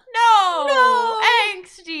 Oh. No.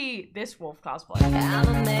 Angsty. This wolf cosplay. I'm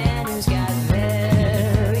a man who's got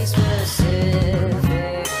very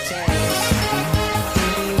specific taste.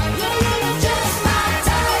 Just my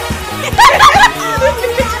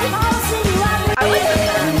I like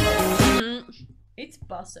this. It's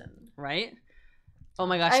bussin'. Right? Oh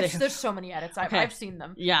my gosh. There's so many edits. Okay. I've seen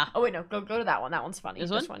them. Yeah. Oh wait, no. Go to that one. That one's funny.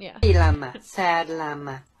 This one? Yeah. Llama, sad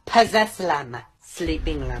llama, possessed llama,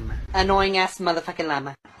 sleeping llama, annoying ass motherfucking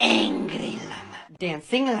llama, angry llama,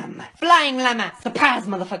 dancing llama, flying llama, surprise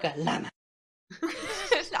motherfucker llama.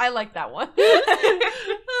 I like that one.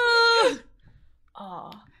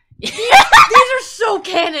 Oh. These are so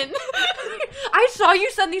canon. I saw you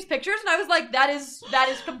send these pictures and I was like, that is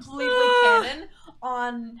completely canon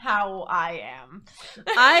on how I am.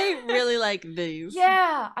 I really like these.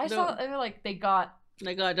 Yeah, I saw. They were like they got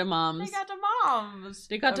the moms. They got the moms.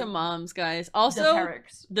 They got the moms, guys. Also,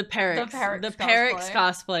 the Perix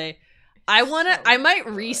cosplay. I might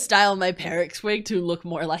restyle my Perix wig to look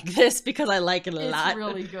more like this because I like it a lot. It's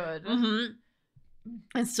really good. Mm-hmm.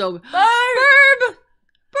 And so Burb.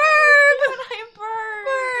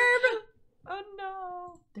 Oh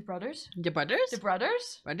no. The brothers? The brothers? The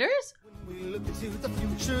brothers? Brothers? When we look into the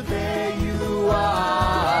future, there you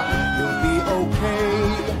are. You'll be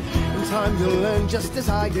okay. In time you'll learn just as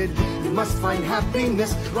I did. You must find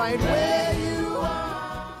happiness right where you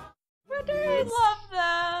are. I love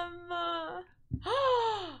them.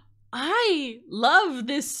 I love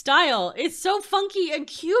this style. It's so funky and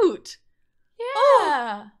cute.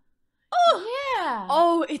 Yeah. Oh. Yeah.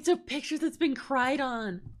 Oh, it's a picture that's been cried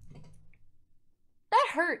on. That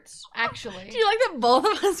hurts, actually. Do you like that both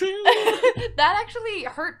of us? That actually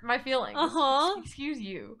hurt my feelings. Uh-huh. Excuse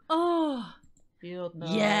you. Oh. Field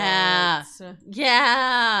notes. Yeah.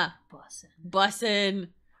 Yeah. Bussin'.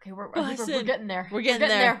 Okay, I think we're getting there. We're getting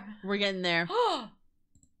there. We're getting there.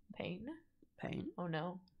 Pain. Pain. Oh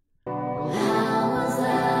no. How was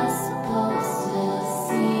I supposed to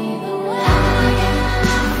see the way?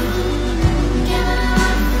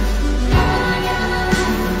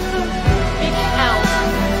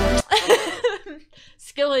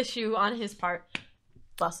 Skill issue on his part.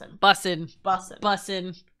 Bussin'. Bussin'. Bussin'.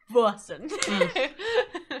 Bussin'. Bussin'.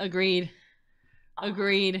 Agreed.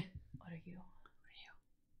 Agreed. What are you?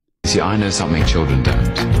 See, I know something children don't.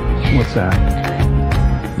 What's that?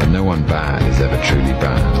 That no one bad is ever truly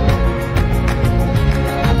bad.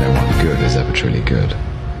 And no one good is ever truly good.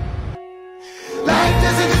 Life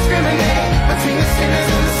doesn't discriminate between the sinners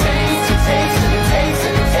and the saints. It takes and it takes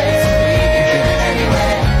and it takes. We can give it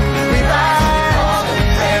anyway. We rise and we fall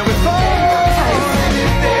and we fall. And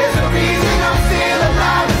if there's a reason I'm still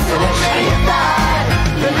alive, and so many have died,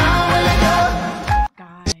 then I'm willing to go.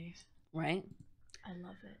 Guys. Right? I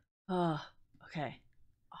love it. Oh, okay.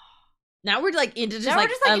 Now we're like into just Now we're like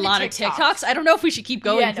just, like, a into lot of TikToks. TikToks. I don't know if we should keep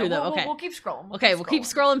going Yeah, through no, them. Okay. We'll keep scrolling. We'll keep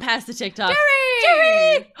scrolling past the TikTok.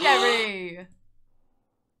 Jerry!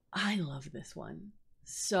 I love this one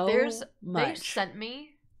so They much. sent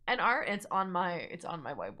me an art. It's on my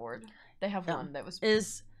whiteboard. They have one that was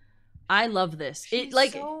I love this. She's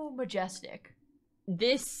It so majestic.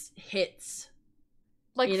 This hits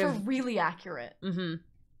Like in for a- really accurate. Mm-hmm.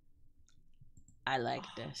 I like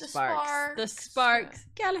this. The Sparks. The sparks.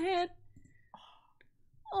 Callahan.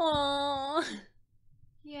 Oh.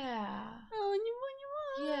 Yeah. Oh, you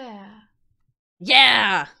Yeah.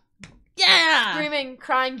 Yeah. Yeah. Screaming,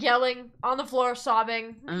 crying, yelling, on the floor,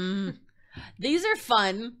 sobbing. These are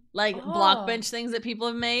fun, like block bench things that people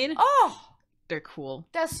have made. Oh, they're cool.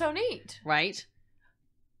 That's so neat. Right?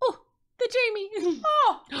 Oh, the Jamie.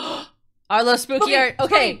 Oh. Our little spooky art.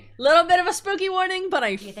 Okay, spooky. little bit of a spooky warning, but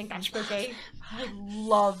I think that's spooky. I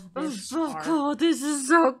love this so art. cool. This is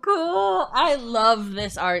so cool. I love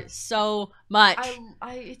this art so much.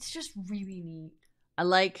 It's just really neat. I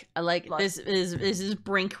like this is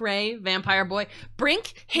Brink Ray, Vampire Boy.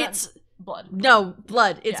 Brink hits blood. No,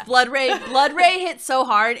 blood. It's Yeah. Blood Ray. Blood Ray hits so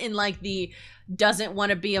hard in like the doesn't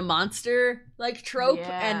want to be a monster like trope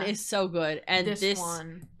and is so good. And this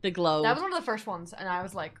one, the glow. That was one of the first ones, and I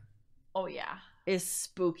was like, oh yeah. Is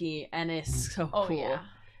spooky and is so Oh, cool. yeah.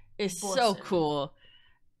 It's so Bussin'. cool.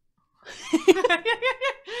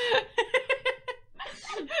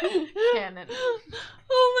 Canon.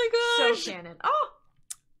 Oh my gosh. So canon.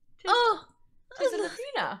 Oh. Tis an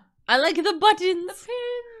Athena. I like the buttons. The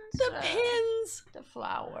pins. The pins. The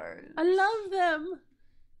flowers. I love them.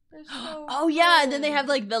 They're so Oh yeah, and then they have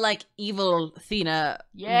like the like evil Athena.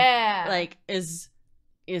 Yeah. Like is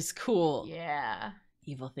cool. Yeah.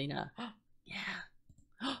 Evil Athena. Yeah.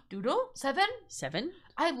 Doodle? 7? 7?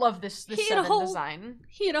 I love this He hit a 7 hole. design.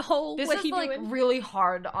 He had a hole. This What is he like doing? really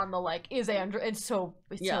hard on the like is Andrew. It's so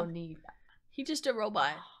Yeah. neat. He just a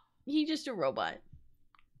robot. He just a robot.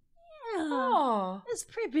 Yeah. Oh, it's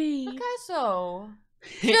pretty. Picasso.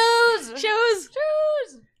 Shoes. Shoes.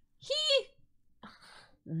 Shoes. He.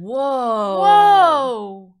 Whoa.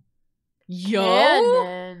 Whoa. Yo.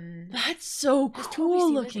 Canon. That's so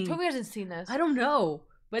cool looking. Toby hasn't seen this. I don't know,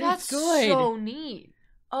 but That's it's good. so neat.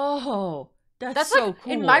 Oh, that's so like,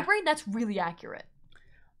 cool. In my brain, that's really accurate.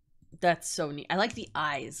 That's so neat. I like the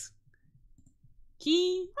eyes.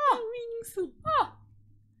 He wings. Oh.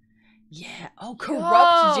 Yeah. Oh,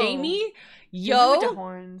 corrupt Yo. Jamie. Yo. Yo. With the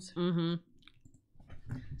horns. Mm-hmm.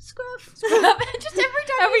 Scruff. Scruff. Just every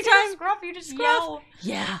time you say scruff, you just Scruff. yell.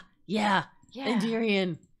 Yeah. Yeah. Yeah.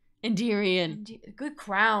 Endearian. Endearian. Good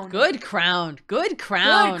crown. Good crown. Good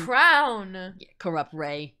crown. Good crown. Yeah, corrupt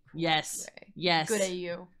Ray. Yes. Yes. Good at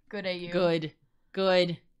you. Good at you. Good.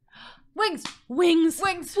 Good. Wings. Wings.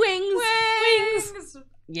 Wings. Wings. Wings.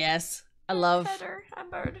 Yes. I love Feather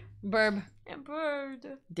and bird. Burb. And bird.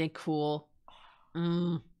 They're cool.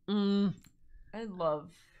 I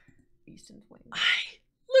love Easton's wings.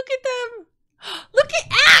 Look at them. Look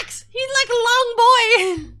at Axe. He's like a long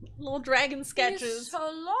boy. Little dragon sketches. He's so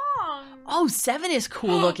long. Oh, 7 is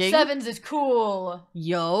cool looking. 7's is cool.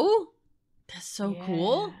 Yo. That's so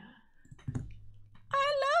cool.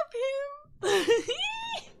 I love him.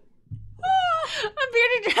 A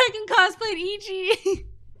bearded dragon cosplayed EG.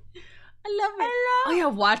 I love it. Oh yeah,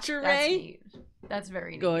 Watcher That's Ray. neat. That's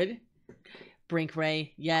very neat. Good. Brink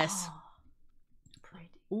Ray. Yes.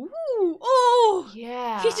 Ooh. Oh.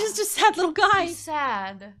 Yeah. He's just a sad little guy. He's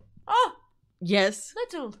sad. Oh. Yes.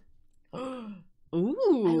 Little.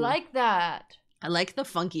 Ooh. I like that. I like the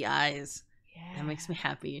funky eyes. Yeah. That makes me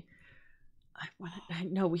happy.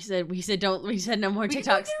 No, we said don't. We said no more We TikToks.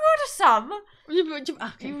 can go to some.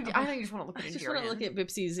 Okay. I know you just want to look at I just want to Indirian. look at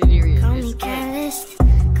Bipsy's interior. Call me careless,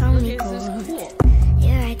 call me cold.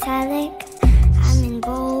 You're italic, I'm in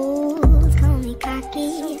bold. Call me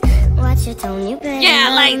cocky, watch your tone, you better Yeah,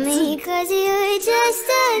 love lights. me, 'cause you're just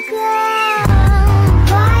a girl.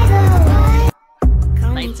 Why the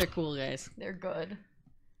Lights are cool, guys. They're good.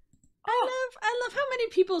 I love how many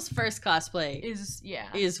people's first cosplay Yeah.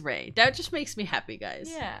 is Ray. That just makes me happy, guys.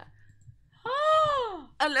 Yeah.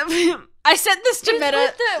 I love him. I sent this to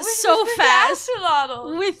Meta so fast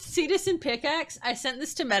Axolotl. with Cetus and Pickaxe. I sent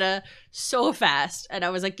this to Meta so fast, and I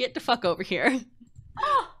was like, "Get the fuck over here."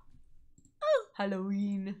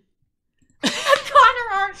 Halloween. Connor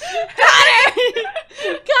art.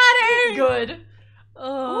 Connor. Good.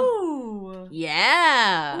 Oh. Ooh.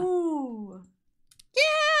 Yeah. Ooh.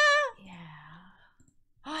 Yeah. Yeah.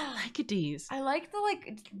 I like these. I like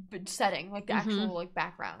the setting, like the actual like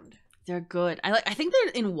background. They're good. I think they're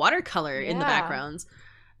in watercolor in the Yeah. backgrounds.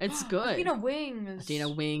 It's good. Athena wings. Athena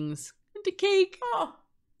wings. The cake. Oh.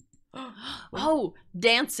 Oh,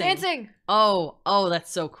 dancing. Dancing. Oh,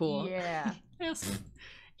 that's so cool. Yeah. Yes.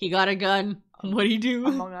 He got a gun. What'd he do?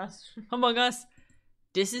 Among Us. Among Us.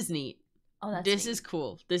 This is neat. Oh, that's This neat. is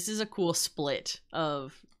cool. This is a cool split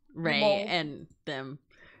of Ray Lol. and them.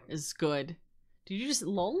 Is good. Did you just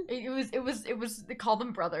lol? It was they called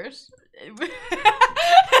them brothers.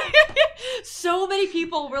 So many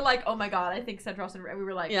people were like, "Oh my god, I think Centros and Ray." We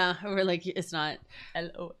were like, Yeah, we're like, it's not.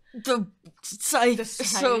 "Hello." The scythe. The So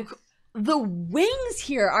scythe. the wings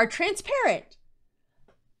here are transparent.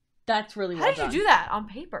 That's really well How did done. you do that on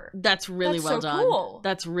paper? That's really That's well so done. cool.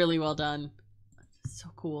 That's really well done. So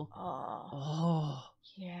cool. Oh.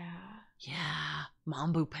 Yeah. Yeah.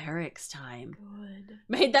 Mambu Perix time. Good.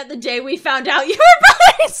 Made that the day we found out you were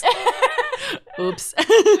brothers. Oops.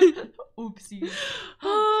 Oopsie.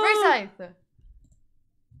 Race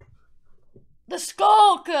the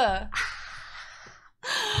skulk.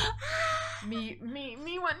 me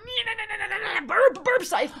one. Burp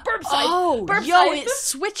scythe. Burp scythe. Oh, burp yo, scythe. it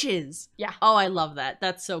switches. Yeah. Oh, I love that.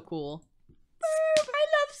 That's so cool. I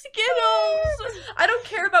love Skittles. I don't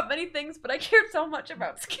care about many things, but I care so much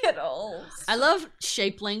about Skittles. I love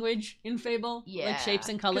shape language in Fable. Yeah. Like shapes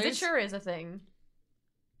and colors. It sure is a thing.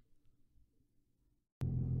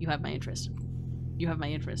 You have my interest. You have my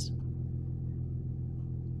interest.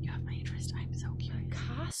 You have my interest. I'm so curious.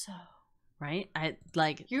 Picasso. Right? I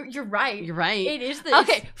like You're right. You're right. It is the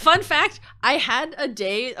Okay, fun fact, I had a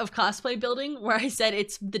day of cosplay building where I said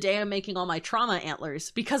it's the day I'm making all my trauma antlers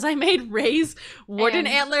because I made Ray's Warden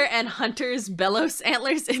antler and Hunter's Belos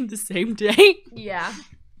antlers in the same day. Yeah.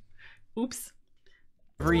 Oops.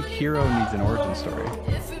 Every hero needs an origin story,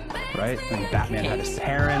 right? I mean, Batman had his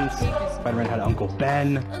parents, Spider-Man had Uncle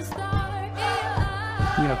Ben.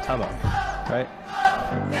 You know, Tubbo, right?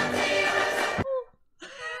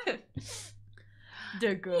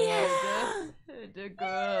 The good. Yeah. The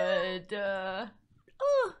good.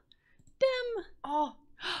 Oh, damn. Oh.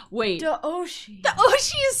 Wait. The Oshi. The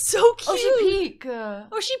Oshi is so cute. Oshi Peak.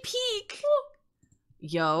 Oshi Peak.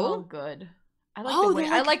 Yo. Oh, good. I like the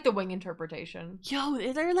wing. I like the wing interpretation. Yo,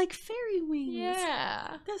 they're like fairy wings.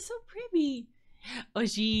 Yeah. That's so pretty.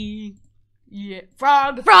 Oshi. Yeah.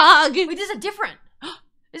 Frog. Frog. Wait, this is a different.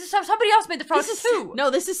 This is somebody else made the frog too. No,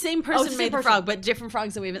 this is same person it's the made same the person. frog, but different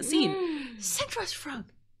frogs that we haven't seen. Centros frog.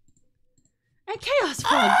 And Chaos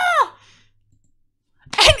frog.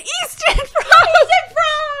 And Eastern frog. Eastern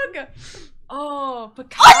frog. Oh,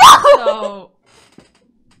 Picasso.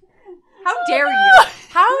 How dare you?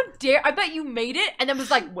 How dare? I bet you made it and then was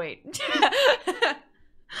like, wait.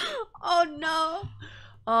 Oh no.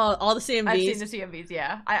 Oh, all the CMVs. I've seen the CMVs.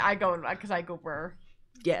 Yeah, I go because I go where.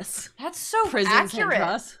 Yes. That's so Prisons accurate.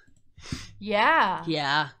 Centros. Yeah.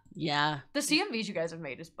 Yeah. Yeah. The CMVs you guys have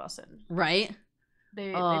made is bussin'. Right?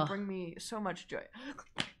 They bring me so much joy.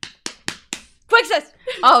 Quixis!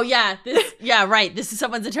 Oh yeah. Yeah, right. This is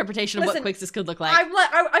someone's interpretation of Listen, what Quixis could look like.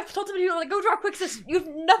 I've told somebody like, go draw Quixis. You have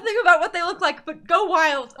nothing about what they look like, but go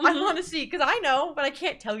wild. I want to see because I know, but I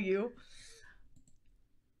can't tell you.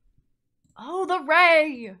 Oh, the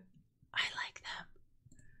Ray. I like them.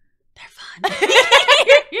 They're fun.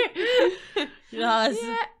 Yes.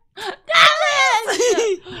 Yeah.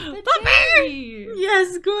 Alice! Puppy!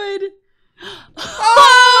 Yes, good.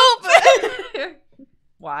 Oh!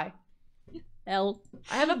 Why? L.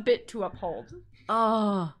 I have a bit to uphold.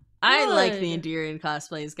 Oh, I like the Good. Endurian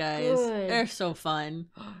cosplays, guys. Good. They're so fun.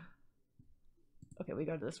 Okay, we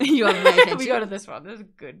go to this one. You have my attention. We go to this one. This is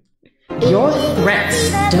good. Your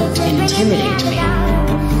threats don't intimidate me.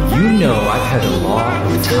 You know I've had a lot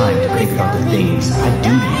of time to think about the things I do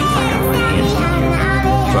need if I got my hands on you.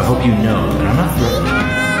 So I hope you know that I'm not threatening you.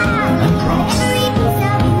 I promise.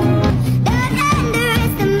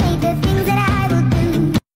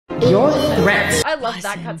 Your threats. I love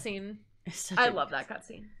that cutscene. I love that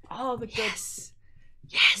cutscene. Oh, the good. Yes.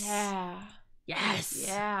 Yeah. Yes.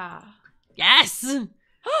 Yeah. Yes.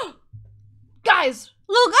 Guys.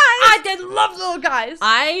 Little guys. I did love little guys.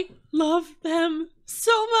 I love them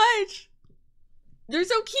so much. They're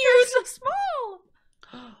so cute. They're so small.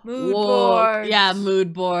 Mood Whoa. boards. Yeah,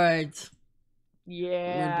 mood boards.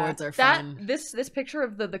 Yeah. Mood boards are fun. This picture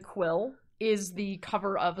of the quill is the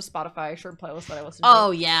cover of a Spotify short playlist that I listened to.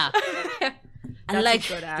 Oh yeah. I That's like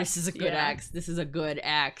a good axe. this is a good Yeah. axe. This is a good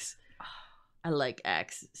axe. I like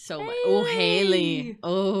axe so much. Oh, Haley.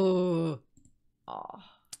 Oh.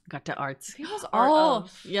 Got to arts. People's art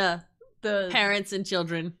of yeah. the Parents and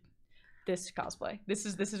children. This cosplay. This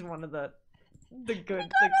is one of the good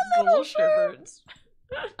like little shivers.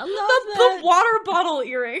 I love The water bottle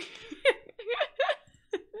earring.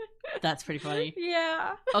 That's pretty funny.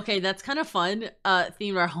 Yeah. Okay, that's kind of fun.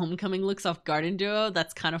 Themed our homecoming looks off Garden Duo.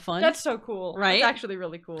 That's kind of fun. That's so cool. Right? It's actually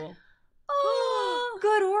really cool. Oh,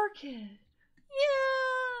 good orchid.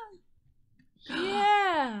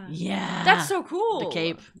 Yeah. Yeah. That's so cool. The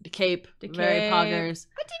cape. The Very cape. poggers.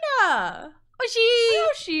 Adina.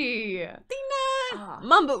 Oshi. Dina.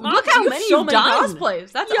 Mamba, Mom, look how you have many so you've many done.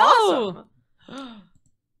 cosplays. That's Yo. awesome.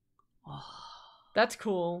 That's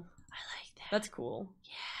cool. I like that. That's cool.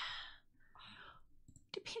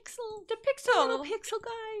 The pixel. The pixel. Little pixel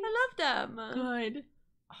guy. I love them. Good.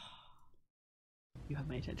 You have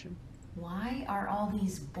my attention. Why are all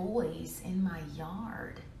these boys in my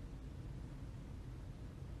yard?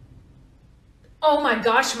 Oh my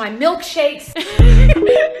gosh, my milkshakes!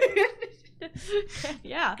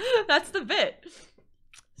 Yeah, that's the bit.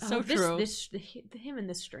 So true. Him in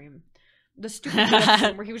this stream. The stupid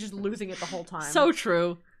stream where he was just losing it the whole time. So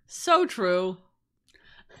true. So true.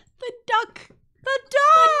 The duck. The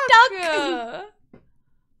duck!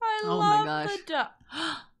 I Oh love my gosh. the duck.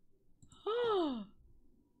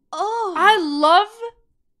 Oh. I love...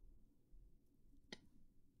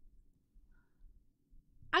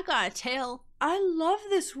 I got a tail. I love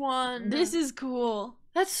this one. This is cool.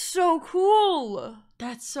 That's so cool.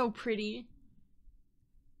 That's so pretty.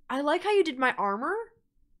 I like how you did my armor.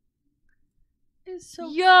 It's so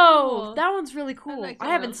Yo, cool. that one's really cool. like I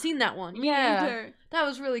that haven't one. seen that one. Me Yeah, either. that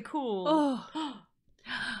was really cool. Oh.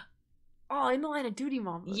 Oh, in the line of duty,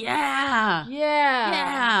 mom. Yeah. Yeah.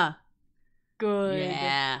 Yeah. Good.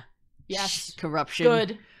 Yeah. Yes. Corruption.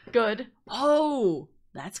 Good. Good. Oh,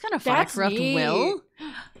 that's kind of fun. That's Corrupt me. Will.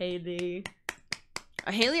 Haley.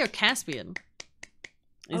 Haley or Caspian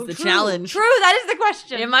is Oh, the true. challenge. True, that is the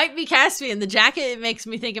question. It might be Caspian. The jacket makes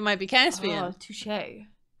me think it might be Caspian. Oh, touche.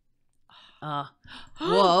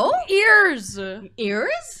 Whoa. Ears.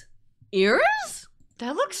 Ears? Ears?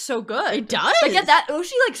 That looks so good. It does. Like that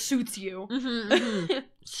Oshi like suits you.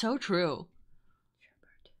 So true.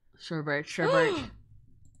 Sherbert.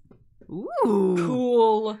 Ooh.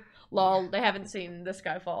 Cool. Lol, they haven't seen the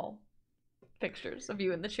Skyfall pictures of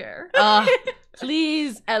you in the chair.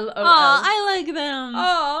 Please. LOL. Aw, I like them.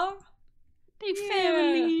 Aw. They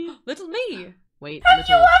family. Little me. Wait, Have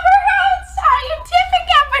you ever heard scientific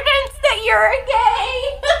evidence that you're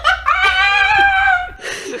gay?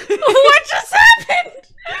 What just happened?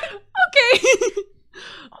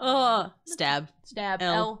 Okay. Stab. Stab.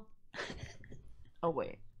 L. Oh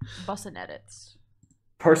wait. Bussin' edits.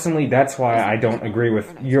 Personally, that's why I don't agree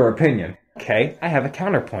with your opinion. Okay, I have a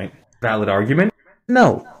counterpoint. Valid argument?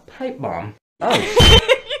 No. Pipe bomb. Oh.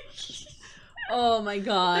 Oh my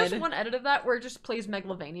god. There's one edit of that where it just plays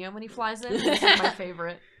Megalovania when he flies in. This is my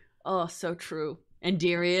favorite. Oh, so true.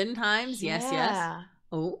 Enderian times? Yes, yes. Yeah.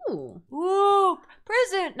 Ooh. Ooh.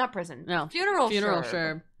 Prison. Not prison. No. Funeral Sherb.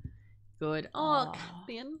 Sherb. Good. Oh,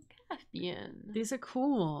 Caspian. Caspian. These are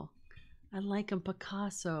cool. I like them.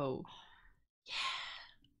 Picasso.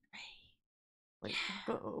 Wait,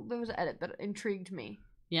 there was an edit that intrigued me.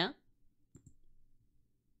 Yeah?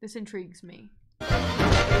 This intrigues me. To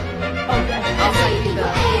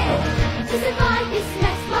survive this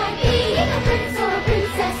next might be a prince or a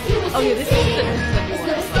princess you will Oh yeah, this is the new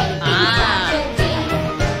one.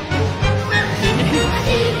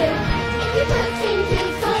 If you put in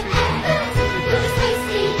dreams forever, you'll just waste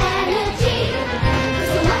the energy.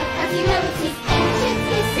 Because your life as you know it is endless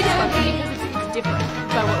It's funny mystery. because it's different.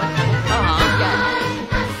 But what like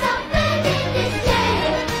I'm suffering in this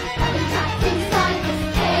jail. I've been trapped inside this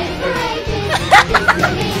cage for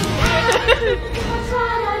ages.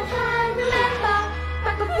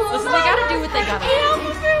 Listen, they gotta do what they gotta do.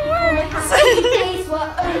 Days were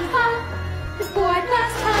over before I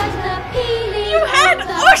first heard the pealing. You had of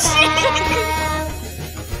the Oshi! bells.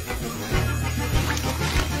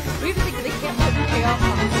 We even think they can't let me pay off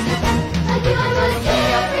on this. I knew I was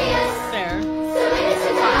curious, There. so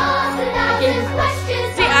innocent I asked a thousand questions.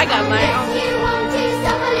 See, I got mine. You won't do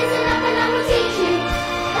stuff, but listen up and I will teach you.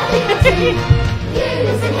 Nothing but truth. You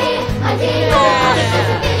listen here, my dear.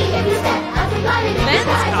 If you step out of line and if you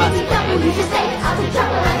try to be double, you just stay out of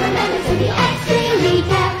trouble and remember to be extremely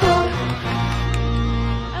careful.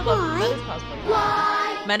 I love Meta's cosplay.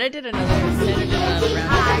 Why? Meta did another round.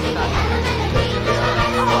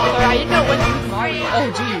 Sorry, I didn't know what you were. Oh,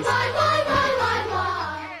 jeez.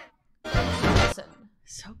 Listen.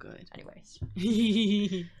 So good. Anyways.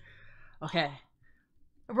 Okay.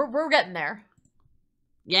 We're getting there.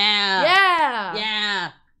 Yeah. Yeah.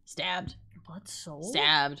 Yeah. Stabbed. Blood soul?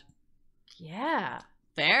 Stabbed. Yeah.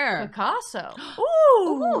 There. Picasso.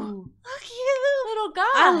 Ooh. Look at you, little guy.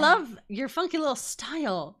 I love your funky little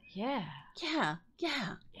style. Yeah. Yeah.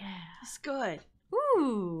 Yeah. Yeah. It's good.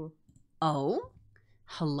 Ooh. Oh.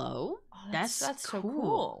 Hello. Oh, that's so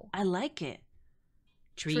cool. I like it.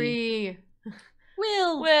 Tree.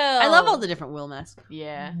 Will. Will. I love all the different Will masks.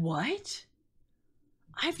 Yeah. What?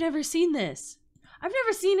 I've never seen this. I've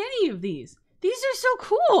never seen any of these. These are so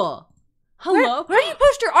cool. Hello. Where do you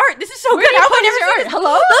post your art? This is so Where good. do you How have I post never your seen art? this?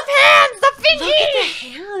 Hello? The hands, the Look fingies. at the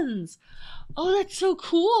hands. Oh, that's so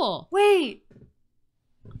cool. Wait.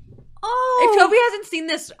 Oh. If Toby hasn't seen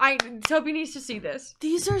this, Toby needs to see this.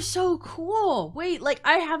 These are so cool. Wait, like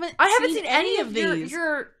I haven't seen any of these.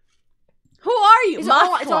 Your Who are you? It's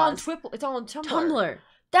all on Mothclaws. Twipple. It's all on Tumblr. Tumblr.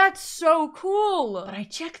 That's so cool. But I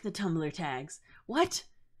checked the Tumblr tags. What?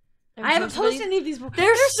 And I haven't so many- posted any of these.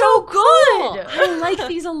 They're so good. I like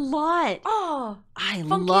these a lot. Oh, I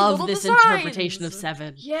funky love little this designs. interpretation of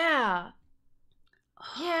 7. Yeah.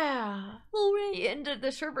 Yeah. And the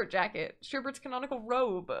Sherbert jacket. Sherbert's canonical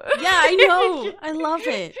robe. Yeah, I know. I love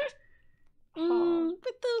it. With the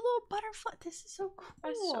little butterfly. This is so cool.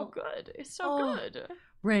 It's so good. It's so good.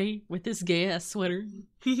 Ray with this gay ass sweater.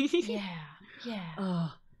 Yeah. Yeah.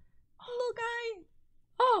 Oh. Little guy.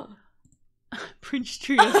 Oh. Prince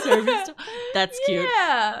Trio service. That's cute.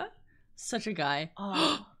 Yeah. Such a guy.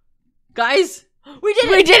 Oh. Guys, we did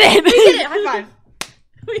it. We did it. We did it. High five.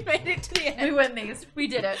 We made it to the end. We win these. We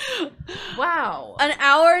did it. Wow. An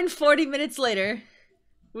hour and 40 minutes later,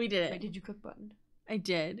 we did it. Wait, did you cook button? I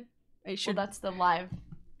did. I should. Well, that's the live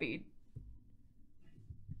feed.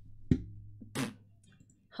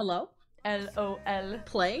 Hello? LOL.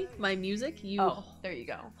 Play my music, you. Oh, there you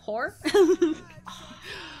go. Whore.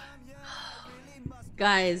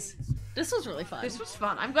 Guys, this was really fun. This was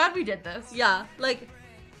fun. I'm glad we did this. Yeah, like,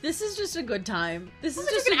 this is just a good time. This is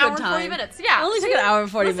Only just took a an hour good and time. 40 minutes. Yeah. Only took an hour and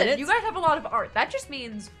 40 Listen, minutes. You guys have a lot of art. That just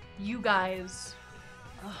means you guys.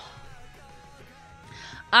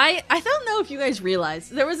 I don't know if you guys realize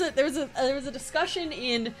there was a discussion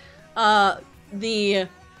in the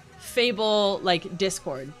Fable like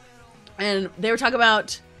Discord, and they were talking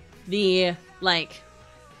about the like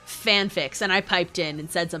fanfics, and I piped in and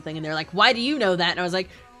said something, and they're like, "Why do you know that?" And I was like,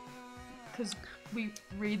 "Cause we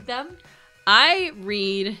read them." I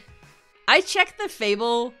check the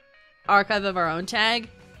Fable Archive of Our Own tag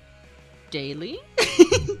daily.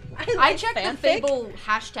 I check the Fable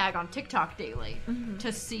hashtag on TikTok daily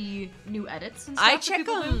to see new edits and stuff. I that check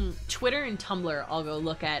people do. Twitter and Tumblr. I'll go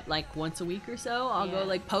look at like once a week or so. I'll go Yeah.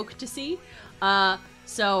 like poke to see.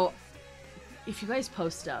 So if you guys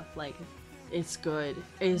post stuff, like it's good.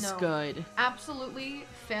 It's No. good. Absolutely,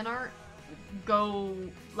 fan art. Go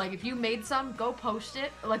like if you made some, go post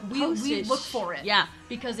it. Like we Post we it. look for it. Yeah.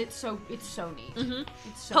 because it's so neat. Mhm.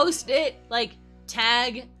 It's so Post it, like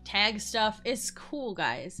tag stuff. It's cool,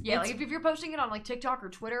 guys. Yeah, It's- like if you're posting it on like TikTok or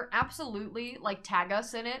Twitter, absolutely like tag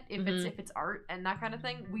us in it if Mhm. it's art and that kind of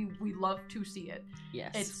thing. We love to see it.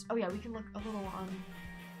 Yes. It's we can look a little on.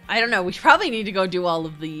 I don't know. We probably need to go do all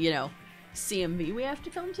of the CMV we have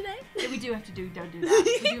to film today. Yeah, we do have to don't do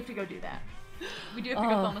that. We do have to go do that. We do have to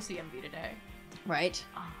go Oh. film a CMV today. Right.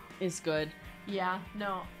 It's good. Yeah.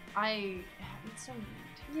 No. It's so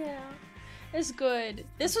neat. Yeah. It's good.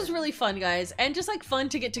 This was really fun, guys. And just like fun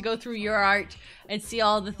to get to go through your art and see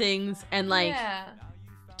all the things and like Yeah.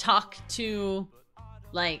 talk to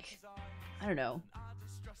like I don't know.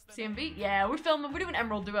 CMV? Yeah, we're doing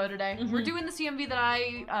Emerald Duo today. Mhm. We're doing the CMV that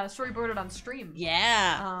I storyboarded on stream.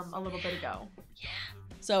 Yeah. A little bit ago.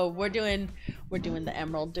 So we're doing the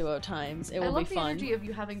Emerald Duo times. It will I love be the fun. energy of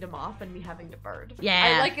you having to mop and me having to bird.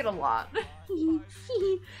 Yeah. I like it a lot.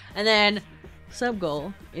 And then sub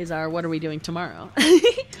goal is our what are we doing tomorrow?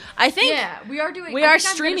 I think Yeah, we are doing. we I are think I'm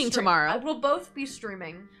gonna streaming stream. tomorrow. We'll both be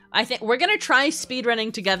streaming. I think we're gonna try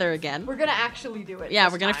speedrunning together again. We're gonna actually do it. Yeah,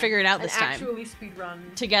 this we're gonna time. figure it out And this time. Actually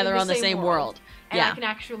speedrun Together in on the same world. And Yeah. I can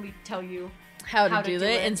actually tell you How to do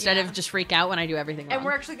it instead yeah. of just freak out when I do everything wrong. And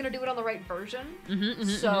we're actually gonna do it on the right version, Mhm,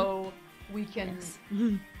 mhm, so we can.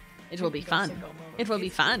 It will we be can go fun. single mode. It will be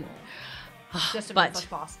It's fun. Just to But make us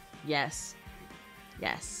boss. yes,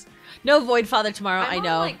 yes. No Void Father tomorrow. I'm I on,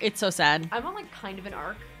 know like- it's so sad. I'm on like kind of an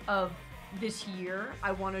arc of this year.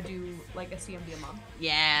 I want to do like a CMV a month.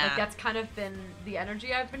 Yeah. Like that's kind of been the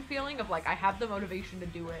energy I've been feeling of like I have the motivation to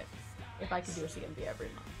do it if I can do a CMV every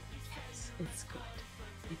month. Yes, it's good.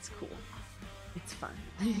 It's cool. It's fun.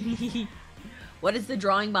 What is the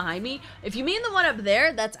drawing behind me? If you mean the one up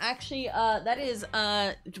there, that's actually that is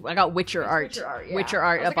I got Witcher art. Witcher art, yeah. Witcher I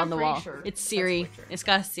art was up like, on the I'm wall. pretty sure It's that's Ciri. Witcher. It's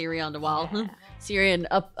got Ciri on the wall. Ciri, and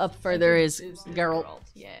up further is Geralt.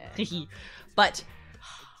 Yeah. But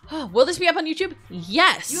will this be up on YouTube?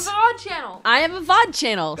 Yes. You have an odd channel. I have a VOD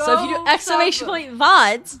channel. So if you Go do exclamation sub. point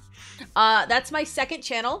VODs, that's my second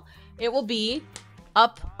channel. It will be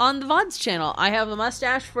up on the VODs channel. I have a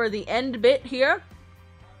mustache for the end bit here.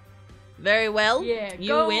 Very well. Yeah.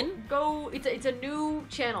 You win. Go. It's a new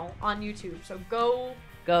channel on YouTube, so go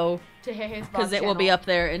to Hehe's because it will be up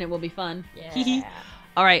there and it will be fun. Yeah.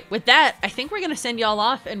 All right. With that, I think we're gonna send y'all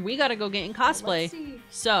off, and we gotta go get in cosplay. see.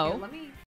 So Here, let me